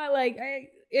ain't gonna lie, like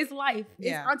it's life.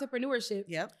 It's entrepreneurship.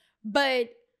 Yep. But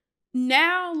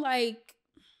now, like,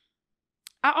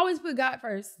 I always put God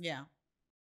first. Yeah.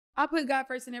 I put God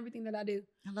first in everything that I do.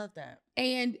 I love that.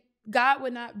 And God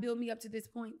would not build me up to this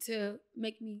point to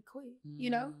make me quit. You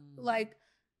know, like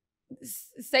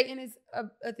Satan is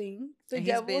a thing. The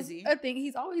devil's a thing.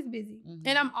 He's always busy.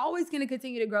 And I'm always going to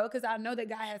continue to grow because I know that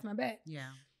God has my back. Yeah.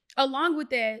 Along with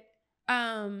that,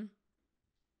 I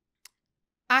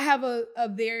have a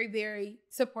very, very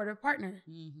supportive partner.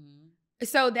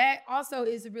 So that also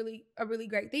is a really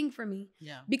great thing for me.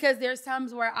 Yeah. Because there's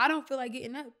times where I don't feel like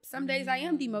getting up. Some days I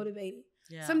am demotivated.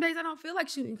 Yeah. Some days I don't feel like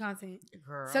shooting content.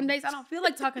 Girl. Some days I don't feel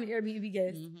like talking to Airbnb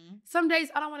guests. Some days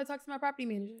I don't want to talk to my property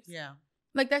managers. Yeah.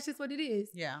 Like, that's just what it is.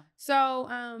 Yeah.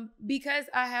 So, because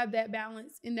I have that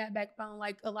balance in that backbone,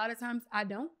 like, a lot of times I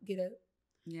don't get up.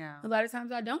 Yeah. A lot of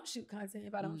times I don't shoot content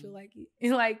if I don't feel like it.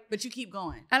 And like, but you keep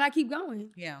going. And I keep going.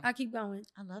 Yeah. I keep going.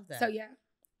 I love that. So, yeah.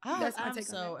 I'm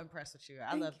so impressed with you.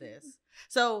 I love this.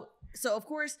 So of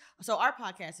course, our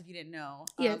podcast, if you didn't know,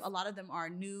 a lot of them are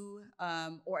new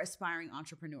or aspiring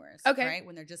entrepreneurs, right?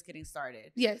 When they're just getting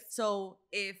started. Yes. So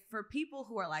if for people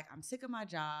who are like, I'm sick of my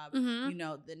job, you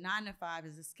know, the 9 to 5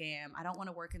 is a scam. I don't want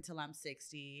to work until I'm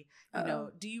 60. You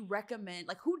know, do you recommend,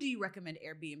 like, who do you recommend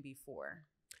Airbnb for?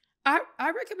 I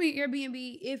recommend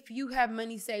Airbnb if you have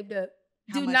money saved up.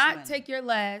 Do not take your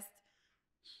last.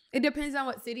 It depends on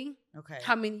what city. Okay.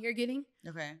 How many you're getting.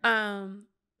 Okay.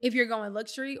 If you're going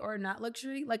luxury or not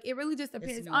luxury. Like, it really just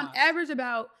depends. On average,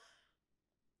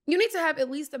 you need to have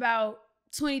at least about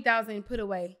 20,000 put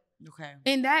away. Okay.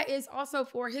 And that is also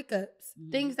for hiccups,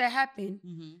 things that happen.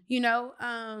 You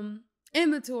know,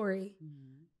 inventory,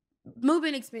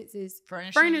 moving expenses,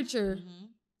 furniture,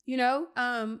 you know,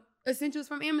 essentials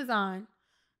from Amazon,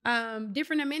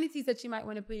 different amenities that you might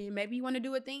want to put in. Maybe you want to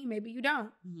do a thing, maybe you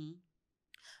don't.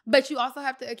 But you also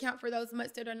have to account for those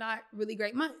months that are not really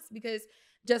great months, because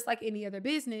just like any other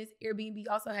business, Airbnb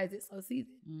also has its slow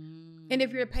season. And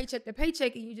if you're paycheck to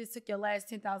paycheck and you just took your last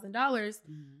 $10,000,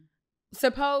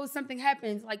 suppose something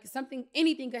happens, like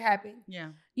anything could happen. Yeah.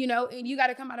 You know, and you got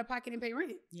to come out of pocket and pay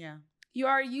rent. Yeah. You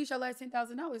already used your last $10,000.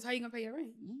 How you going to pay your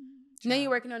rent? Now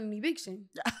you're working on an eviction.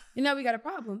 And now we got a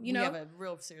problem. You know, we have a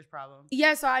real serious problem.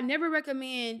 Yeah. So I never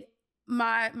recommend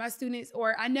my students,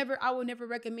 or I will never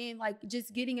recommend like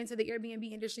just getting into the Airbnb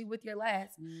industry with your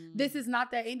last. This is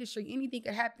not that industry. Anything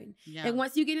could happen. Yeah. And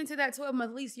once you get into that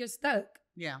 12-month lease, you're stuck.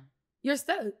 Yeah. You're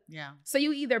stuck. Yeah. So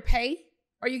you either pay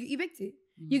or you get evicted.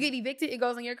 You get evicted, it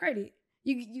goes on your credit.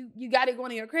 You got it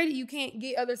going on your credit. You can't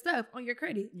get other stuff on your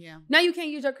credit. Yeah. Now you can't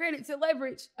use your credit to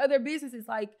leverage other businesses.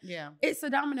 Like, it's a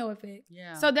domino effect.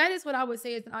 Yeah. So that is what I would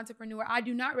say as an entrepreneur. I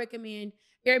do not recommend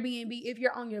Airbnb if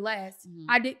you're on your last.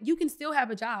 You can still have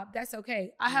a job. That's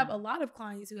okay. I have a lot of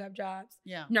clients who have jobs.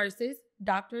 Yeah. Nurses,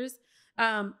 doctors,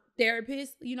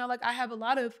 therapists. You know, like I have a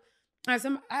lot of I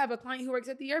have a client who works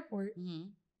at the airport.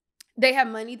 They have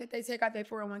money that they take out their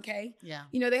 401k. Yeah.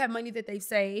 You know, they have money that they've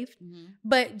saved.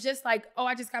 But just like, oh,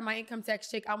 I just got my income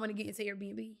tax check, I want to get into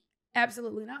Airbnb.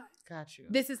 Absolutely not. Got you.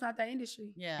 This is not that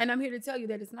industry. Yeah. And I'm here to tell you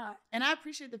that it's not. And I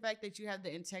appreciate the fact that you have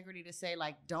the integrity to say,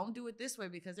 like, don't do it this way,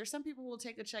 because there's some people who will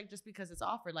take a check just because it's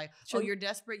offered. Like, oh, you're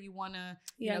desperate, you want to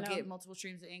get multiple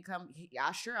streams of income.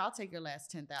 Yeah, sure, I'll take your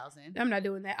last 10,000. I'm not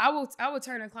doing that. I will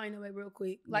turn a client away real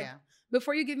quick. Like,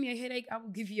 before you give me a headache, I will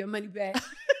give you your money back.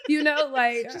 You know,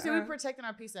 like. She said we're protecting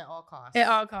our peace at all costs. At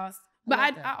all costs. But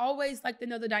I always like to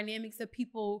know the dynamics of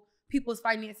people's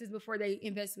finances before they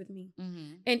invest with me.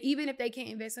 And even if they can't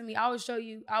invest with me, I will show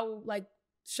you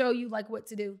like what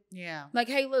to do. Yeah. Like,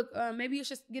 hey, look, maybe you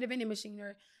should get a vending machine,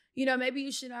 or, you know, maybe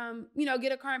you should,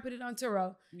 get a car and put it on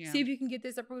Turo. Yeah. See if you can get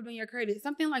this approved on your credit.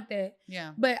 Something like that.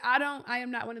 Yeah. But I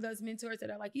am not one of those mentors that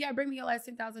are like, yeah, bring me your last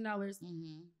 $10,000.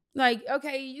 Like,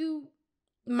 okay,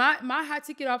 my high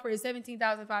ticket offer is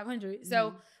 $17,500.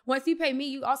 So once you pay me,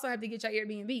 you also have to get your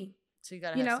Airbnb. So you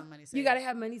gotta have some money saved. You gotta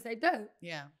have money saved up.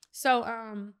 Yeah. So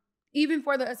even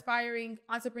for the aspiring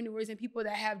entrepreneurs and people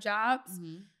that have jobs,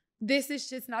 this is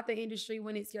just not the industry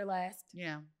when it's your last.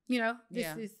 Yeah. You know,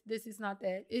 this is not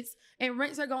that. And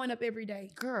rents are going up every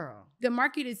day. Girl. The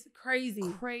market is crazy.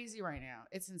 Crazy right now.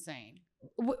 It's insane.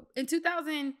 In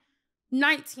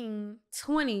 2019,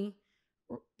 20,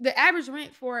 the average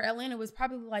rent for Atlanta was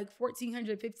probably like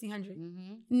 $1,400,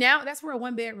 $1,500. Now that's for a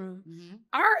 1-bedroom.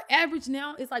 Our average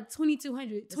now is like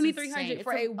 $2,200, $2,300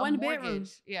 for a 1-bedroom.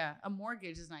 Yeah, a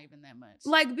mortgage is not even that much.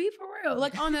 Like, be for real.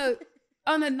 Like on a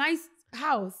nice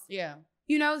house. Yeah.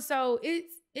 You know, so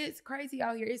it's crazy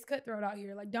out here. It's cutthroat out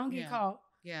here. Like, don't get caught.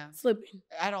 slipping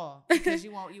at all, because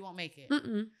you won't make it.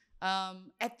 Mm-mm.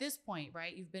 At this point,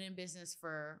 right, you've been in business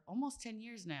for almost 10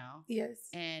 years now. Yes.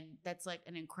 And that's like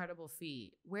an incredible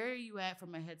feat. Where are you at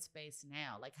from a headspace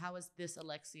now? Like, how is this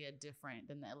Alexia different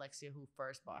than the Alexia who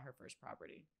first bought her first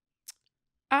property?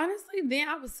 Honestly, then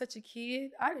I was such a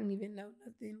kid. I didn't even know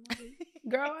nothing. Like,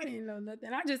 girl, I didn't know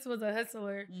nothing. I just was a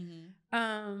hustler.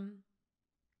 Mm-hmm.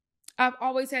 I've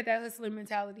always had that hustler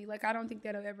mentality. Like, I don't think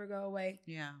that'll ever go away.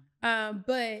 Yeah.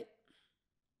 But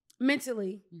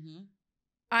mentally, mm-hmm.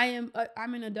 I'm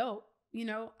an adult, you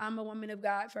know, I'm a woman of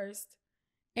God first.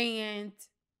 And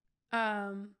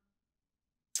I'm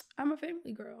a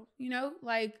family girl, you know,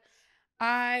 like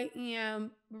I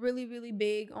am really, really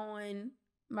big on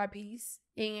my peace,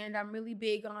 and I'm really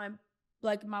big on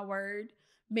like my word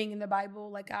being in the Bible.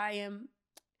 Like I am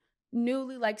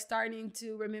newly like starting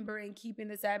to remember and keeping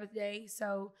the Sabbath day.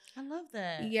 So I love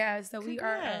that. Yeah. So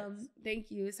Congrats. We are, thank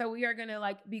you. So we are going to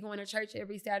like be going to church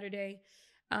every Saturday.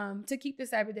 To keep the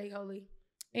Sabbath day holy.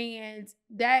 And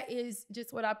that is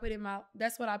just what I put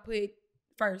that's what I put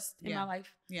first in my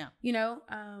life. Yeah. You know?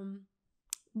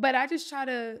 But I just try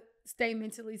to stay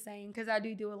mentally sane because I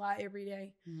do a lot every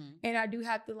day. Mm-hmm. And I do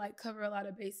have to like cover a lot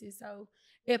of bases. So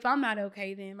if I'm not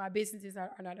okay, then my businesses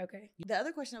are not okay. The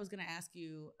other question I was going to ask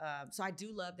you, so I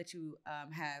do love that you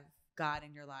have God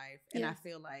in your life. And I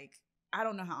feel like I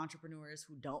don't know how entrepreneurs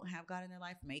who don't have God in their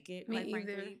life make it, quite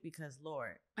frankly, because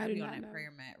Lord, I'd be on that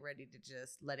prayer mat ready to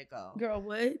just let it go. Girl,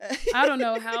 what? I don't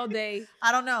know how they...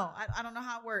 I don't know. I don't know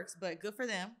how it works, but good for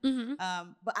them. Mm-hmm.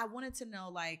 But I wanted to know,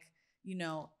 like, you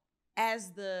know,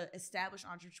 as the established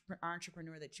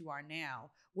entrepreneur that you are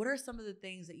now, what are some of the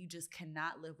things that you just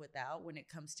cannot live without when it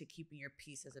comes to keeping your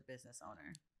peace as a business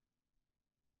owner?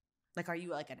 Like, are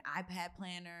you like an iPad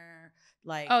planner?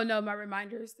 Like, oh no, my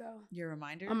reminders though. Your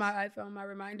reminders on my iPhone, my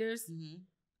reminders.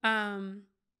 Mm-hmm.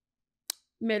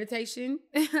 Meditation.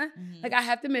 Mm-hmm. Like I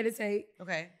have to meditate.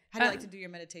 Okay. How do you like to do your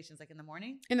meditations? Like in the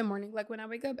morning? In the morning, like when I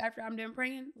wake up after I'm done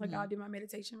praying, like I'll do my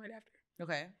meditation right after.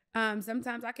 Okay.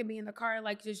 Sometimes I can be in the car,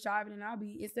 like just driving, and I'll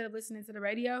be, instead of listening to the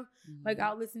radio, like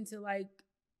I'll listen to like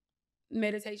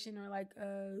meditation or like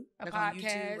a like podcast on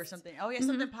YouTube or something. Oh yeah,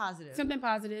 something positive. Something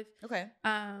positive. Okay.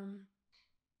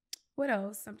 What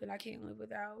else? Something I can't live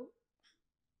without.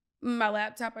 My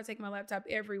laptop. I take my laptop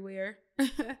everywhere.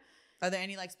 Are there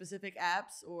any like specific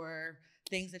apps or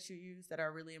things that you use that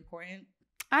are really important?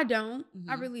 I don't.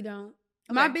 I really don't.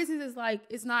 Okay. My business is like,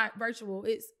 it's not virtual.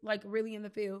 It's like really in the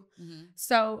field.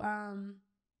 So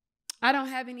I don't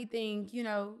have anything, you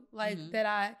know, like that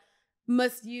I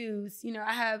must use. You know,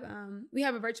 I have we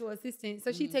have a virtual assistant,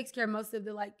 so she takes care of most of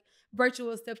the like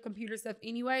virtual stuff, computer stuff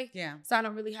anyway. Yeah. So I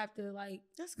don't really have to like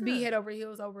be head over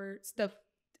heels over stuff,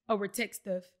 over tech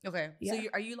stuff. Okay. Yeah. So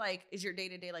are you like, is your day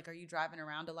to day like, are you driving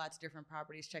around a lot to different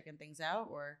properties checking things out,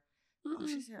 or oh,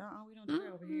 she said, oh, we don't do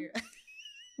it over here.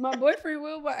 My boyfriend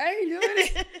will, but I ain't doing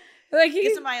it. Like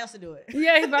get somebody else to do it.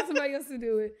 Yeah, he bought somebody else to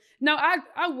do it. No,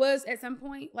 I was at some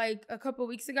point, like a couple of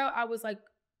weeks ago, I was like,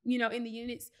 you know, in the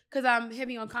units, because I'm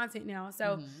heavy on content now.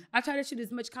 So I try to shoot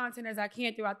as much content as I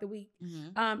can throughout the week.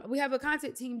 We have a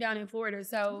content team down in Florida.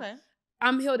 So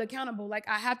I'm held accountable. Like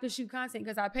I have to shoot content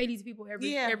because I pay these people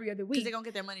every other week. Because they're going to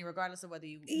get their money regardless of whether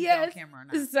you get on camera or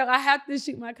not. So I have to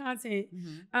shoot my content.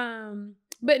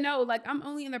 But no, like I'm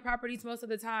only in the properties most of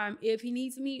the time if he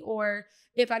needs me or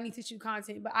if I need to shoot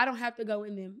content. But I don't have to go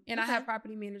in them. And I have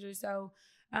property managers. So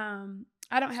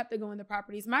I don't have to go in the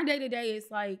properties. My day-to-day is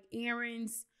like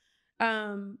errands,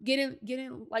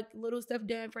 getting like little stuff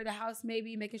done for the house,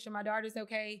 maybe making sure my daughter's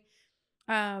okay.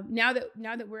 Now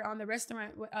that we're on the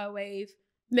restaurant wave,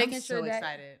 making sure that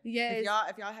excited. Yes.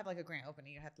 If y'all have like a grand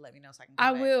opening, you have to let me know so I can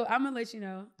I will. I'm gonna let you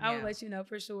know. I will let you know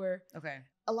for sure. Okay.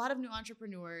 A lot of new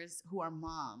entrepreneurs who are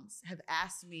moms have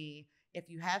asked me if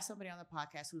you have somebody on the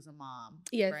podcast who's a mom,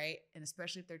 right? And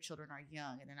especially if their children are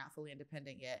young and they're not fully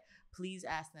independent yet, please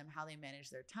ask them how they manage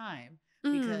their time.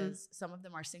 Because some of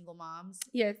them are single moms.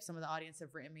 Yes. Some of the audience have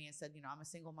written me and said, you know, I'm a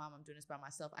single mom. I'm doing this by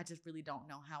myself. I just really don't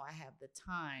know how I have the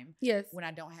time. Yes. When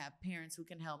I don't have parents who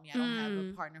can help me. I don't have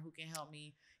a partner who can help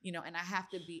me. You know, and I have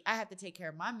to take care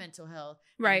of my mental health,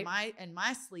 right, and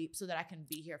my sleep so that I can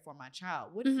be here for my child.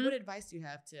 What advice do you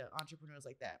have to entrepreneurs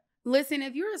like that? Listen,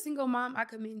 if you're a single mom, I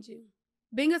commend you.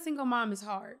 Being a single mom is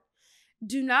hard.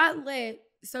 Do not let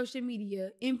social media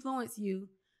influence you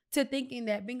to thinking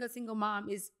that being a single mom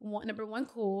is number one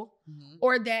cool,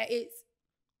 or that it's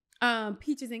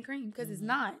peaches and cream, because it's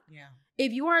not. Yeah.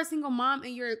 If you are a single mom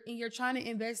and you're trying to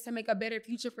invest to make a better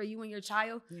future for you and your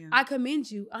child, I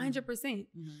commend you 100%.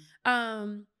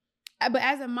 But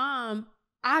as a mom,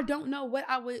 I don't know what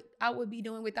I would be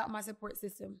doing without my support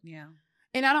system. Yeah.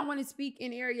 And I don't want to speak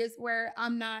in areas where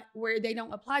they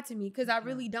don't apply to me, because I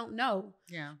really don't know.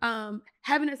 Yeah.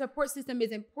 Having a support system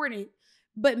is important,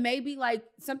 but maybe like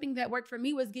something that worked for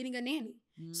me was getting a nanny.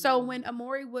 So when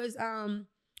Amori was,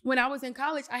 when I was in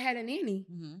college, I had a nanny.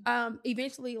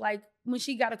 Eventually, like when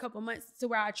she got a couple months to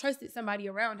where I trusted somebody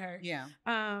around her. Yeah.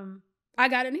 I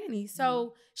got a nanny.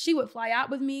 So she would fly out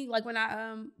with me, like when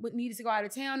I needed to go out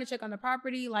of town to check on the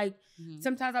property. Like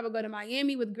sometimes I would go to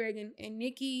Miami with Greg and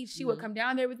Nikki. She would come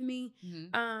down there with me.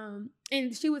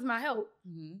 And she was my help.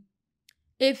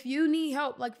 If you need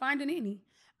help, like find a nanny.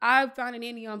 I've found a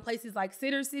nanny on places like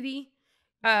Sitter City,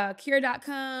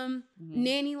 Cure.com,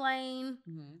 Nanny Lane.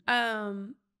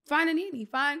 Find a nanny.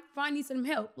 Find you some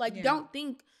help. Like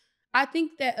I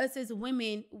think that us as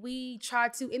women, we try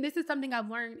to, and this is something I've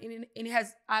learned, and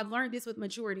I've learned this with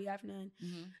maturity,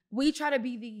 we try to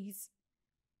be these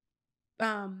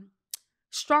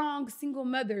strong single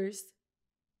mothers,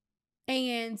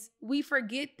 and we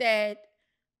forget that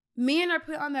men are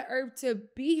put on the earth to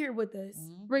be here with us,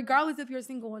 regardless if you're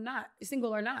single or not.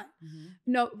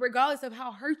 No, regardless of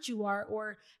how hurt you are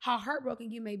or how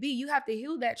heartbroken you may be, you have to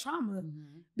heal that trauma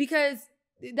because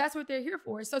that's what they're here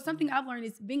for. So something I've learned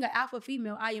is being an alpha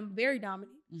female, I am very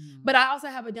dominant, but I also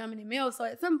have a dominant male. So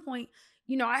at some point,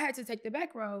 I had to take the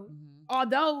back road.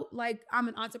 Although like I'm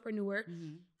an entrepreneur,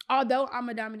 although I'm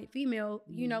a dominant female,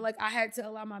 like I had to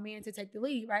allow my man to take the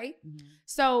lead, right?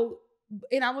 So,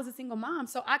 and I was a single mom,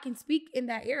 so I can speak in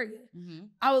that area.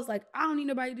 I was like, I don't need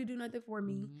nobody to do nothing for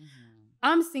me.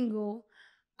 I'm single.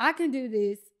 I can do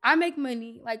this. I make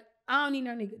money. Like, I don't need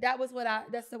no nigga.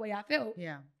 That's the way I felt.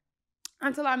 Yeah.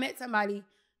 Until I met somebody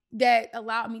that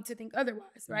allowed me to think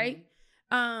otherwise, right?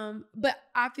 But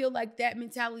I feel like that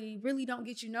mentality really don't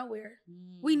get you nowhere.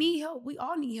 We need help. We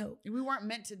all need help. We weren't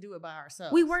meant to do it by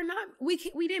ourselves. We were not. We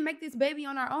didn't make this baby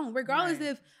on our own. Regardless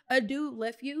if a dude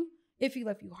left you, if he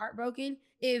left you heartbroken,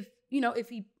 if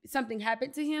something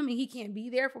happened to him and he can't be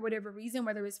there for whatever reason,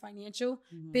 whether it's financial,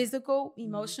 physical,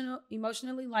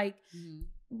 emotionally, like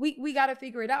we got to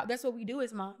figure it out. That's what we do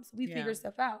as moms. We figure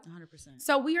stuff out. 100%.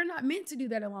 So we are not meant to do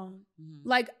that alone.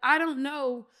 Like, I don't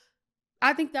know.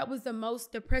 I think that was the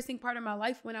most depressing part of my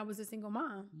life when I was a single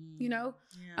mom,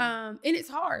 and it's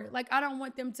hard. Like, I don't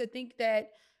want them to think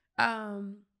that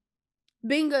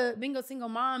being a single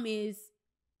mom is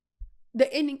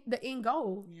the end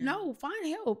goal. No, find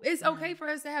help. It's okay for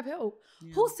us to have help.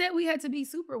 Who said we had to be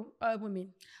super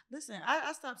women? Listen,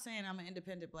 I stopped saying I'm an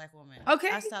independent Black woman. Okay.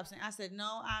 I stopped saying, I said,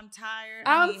 no, I'm tired.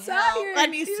 I'm I need tired. help. I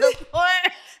need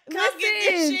support. Come get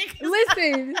this shit.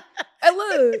 Listen. And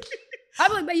look,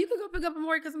 I'm like, babe, you can go pick up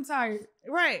Amori because I'm tired.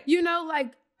 Right.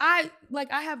 I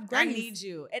have grace. I need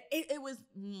you. It was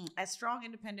as strong,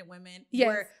 independent women,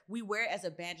 where we wear it as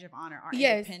a badge of honor, our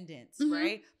independence,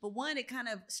 right? But one, it kind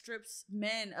of strips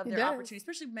men of their opportunities,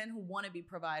 especially men who want to be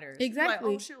providers. Exactly.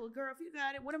 Like, oh shit, well, girl, if you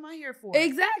got it, what am I here for?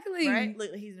 Exactly. Right?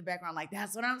 Look, he's in the background like,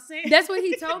 that's what I'm saying. That's what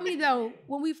he told me though.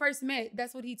 When we first met,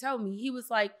 that's what he told me. He was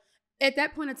like, at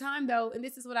that point in time though, and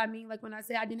this is what I mean, like when I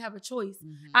say I didn't have a choice,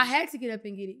 I had to get up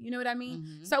and get it. You know what I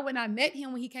mean? So when I met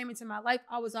him, when he came into my life,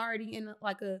 I was already in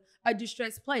like a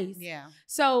distressed place. Yeah.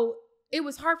 So it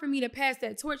was hard for me to pass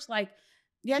that torch. Like,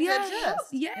 you have to adjust.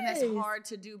 Yes. And that's hard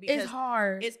to do because it's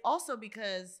hard. It's also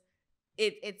because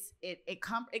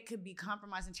it could be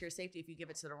compromising to your safety if you give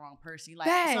it to the wrong person. Like,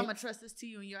 so I'm gonna trust this to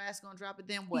you and your ass gonna drop it.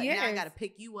 Then what? Now I gotta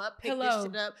pick you up, pick this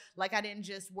shit up. Like, I didn't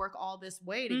just work all this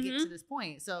way to get to this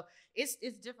point. So it's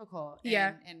difficult.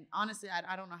 And honestly,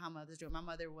 I don't know how mothers do it. My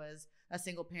mother was a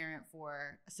single parent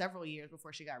for several years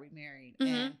before she got remarried,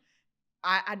 and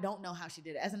I don't know how she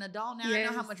did it. As an adult now, I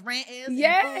know how much rent is.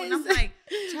 And I'm like,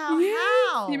 child,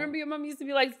 how? You remember your mom used to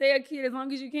be like, stay a kid as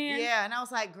long as you can? Yeah, and I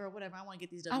was like, girl, whatever. I want to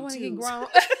get these W-2s. I want to get grown.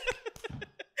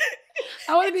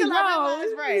 I want to be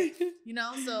grown. Right.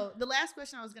 So the last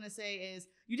question I was going to say is,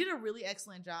 you did a really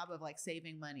excellent job of like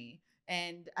saving money.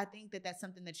 And I think that that's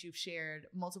something that you've shared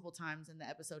multiple times in the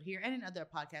episode here and in other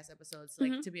podcast episodes,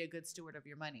 like to be a good steward of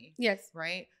your money. Yes.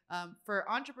 Right. For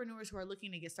entrepreneurs who are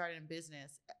looking to get started in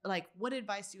business, like, what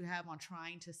advice do you have on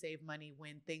trying to save money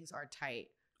when things are tight?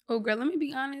 Oh, girl, let me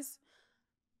be honest.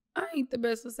 I ain't the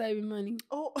best for saving money.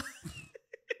 Oh,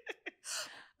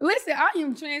 listen, I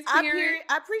am transparent.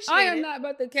 I appreciate it. I am not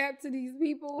about to cap to these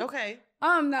people. Okay.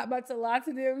 I'm not about to lie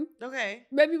to them. Okay.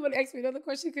 Maybe you want to ask me another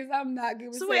question because I'm not good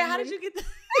with So wait, how did you get the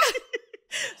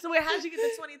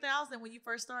 $20,000 when you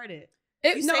first started?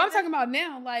 I'm talking about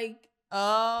now. Like,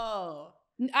 oh,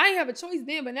 I didn't have a choice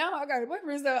then, but now I got a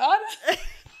boyfriend, so I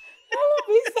don't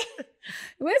be.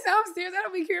 Listen, I'm serious. I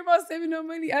don't be caring about saving no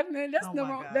money. That's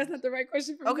That's not the right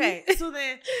question for me. Okay, so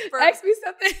then ask me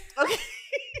something. Okay.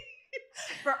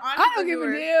 For entrepreneurs, I don't give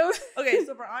a damn. Okay,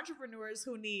 so for entrepreneurs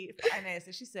who need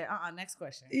finances, she said, next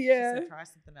question. Yeah. She said, try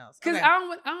something else. Because okay.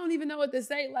 I don't even know what to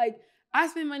say. Like, I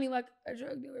spend money like a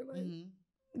drug dealer. Like,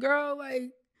 girl,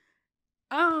 like,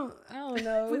 I don't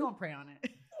know. We're going to pray on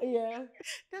it. Yeah.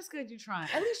 That's good you're trying.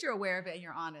 At least you're aware of it and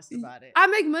you're honest about it. I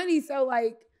make money, so,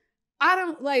 like, I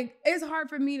don't, like, it's hard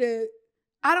for me to,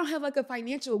 I don't have, like, a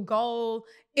financial goal.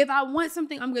 If I want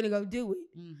something, I'm going to go do it.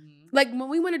 Like, when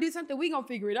we want to do something, we going to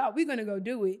figure it out. We're going to go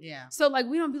do it. Yeah. So, like,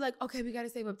 we don't be like, okay, we got to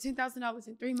save up $10,000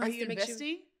 in 3 months. Are you to investing?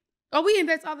 Make sure. Oh, we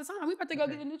invest all the time. We about to go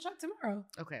get a new truck tomorrow.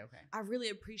 Okay. I really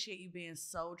appreciate you being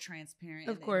so transparent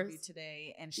in the interview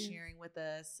today and sharing with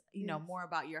us, you know, more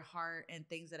about your heart and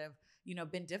things that have, you know,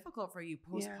 been difficult for you.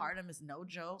 Postpartum is no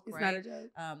joke, it's right? It's not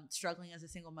a joke. Struggling as a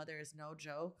single mother is no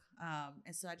joke.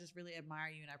 And so I just really admire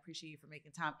you and I appreciate you for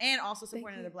making time and also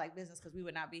supporting the Black business because we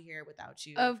would not be here without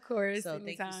you. Of course. So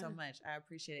thank you so much. I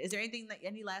appreciate it. Is there anything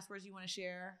any last words you want to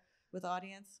share with the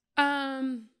audience?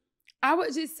 I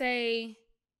would just say,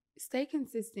 stay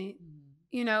consistent.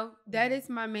 You know, that is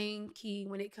my main key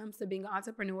when it comes to being an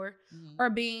entrepreneur or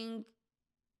being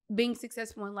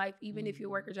successful in life, even if you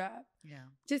work a job. Yeah.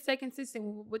 Just stay consistent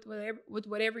with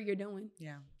whatever you're doing.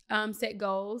 Yeah. Set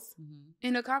goals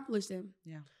and accomplish them.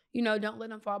 Yeah. You know, don't let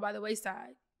them fall by the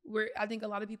wayside. I think a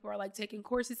lot of people are like taking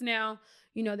courses now.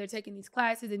 You know, they're taking these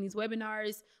classes and these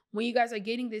webinars. When you guys are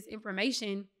getting this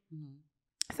information,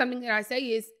 something that I say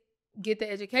is, get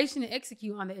the education and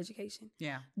execute on the education.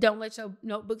 Yeah. Don't let your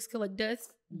notebooks collect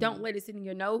dust. Don't let it sit in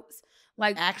your notes.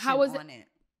 Like, action how is on it?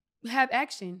 Have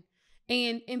action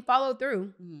and follow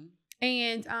through.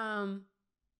 And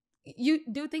you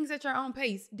do things at your own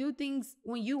pace. Do things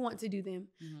when you want to do them.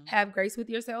 Have grace with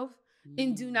yourself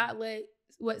and do not let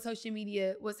what's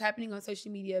happening on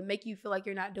social media make you feel like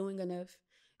you're not doing enough.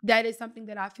 That is something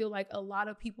that I feel like a lot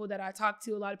of people that I talk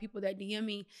to, a lot of people that DM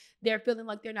me, they're feeling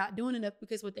like they're not doing enough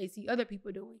because what they see other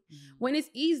people doing. When it's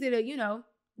easy to, you know,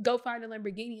 go find a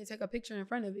Lamborghini and take a picture in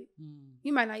front of it.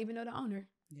 You might not even know the owner.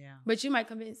 Yeah. But you might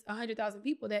convince 100,000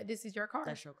 people that this is your car.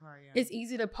 That's your car, yeah. It's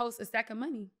easy to post a stack of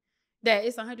money that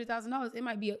it's $100,000. It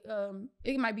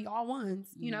might be all ones,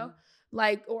 you know?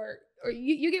 Like, or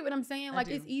you get what I'm saying? Like,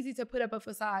 it's easy to put up a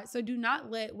facade. So do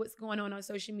not let what's going on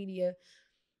social media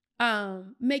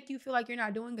make you feel like you're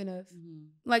not doing enough.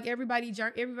 Like, everybody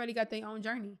got their own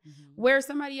journey. Where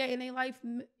somebody at in their life,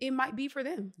 it might be for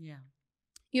them. Yeah.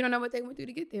 You don't know what they went through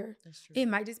to get there. That's true. It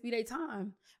might just be their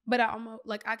time. But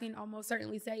I can almost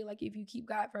certainly say, like, if you keep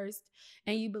God first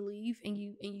and you believe and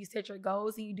you set your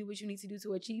goals and you do what you need to do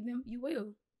to achieve them, you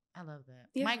will. I love that.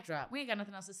 Yeah. Mic drop. We ain't got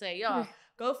nothing else to say. Y'all,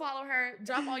 go follow her.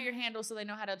 Drop all your handles so they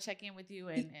know how to check in with you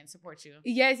and support you.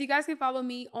 Yes, you guys can follow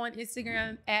me on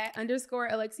Instagram at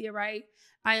 _Alexia Wright.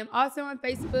 I am also on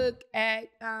Facebook at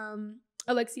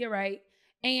Alexia Wright.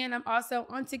 And I'm also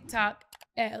on TikTok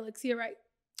at Alexia Wright.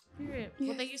 Period.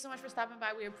 Well, thank you so much for stopping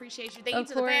by. We appreciate you. Thank you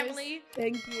to the family.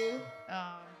 Thank you.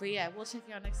 But yeah, we'll check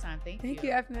you out next time. Thank you. Thank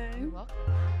you, Afnan. You're welcome.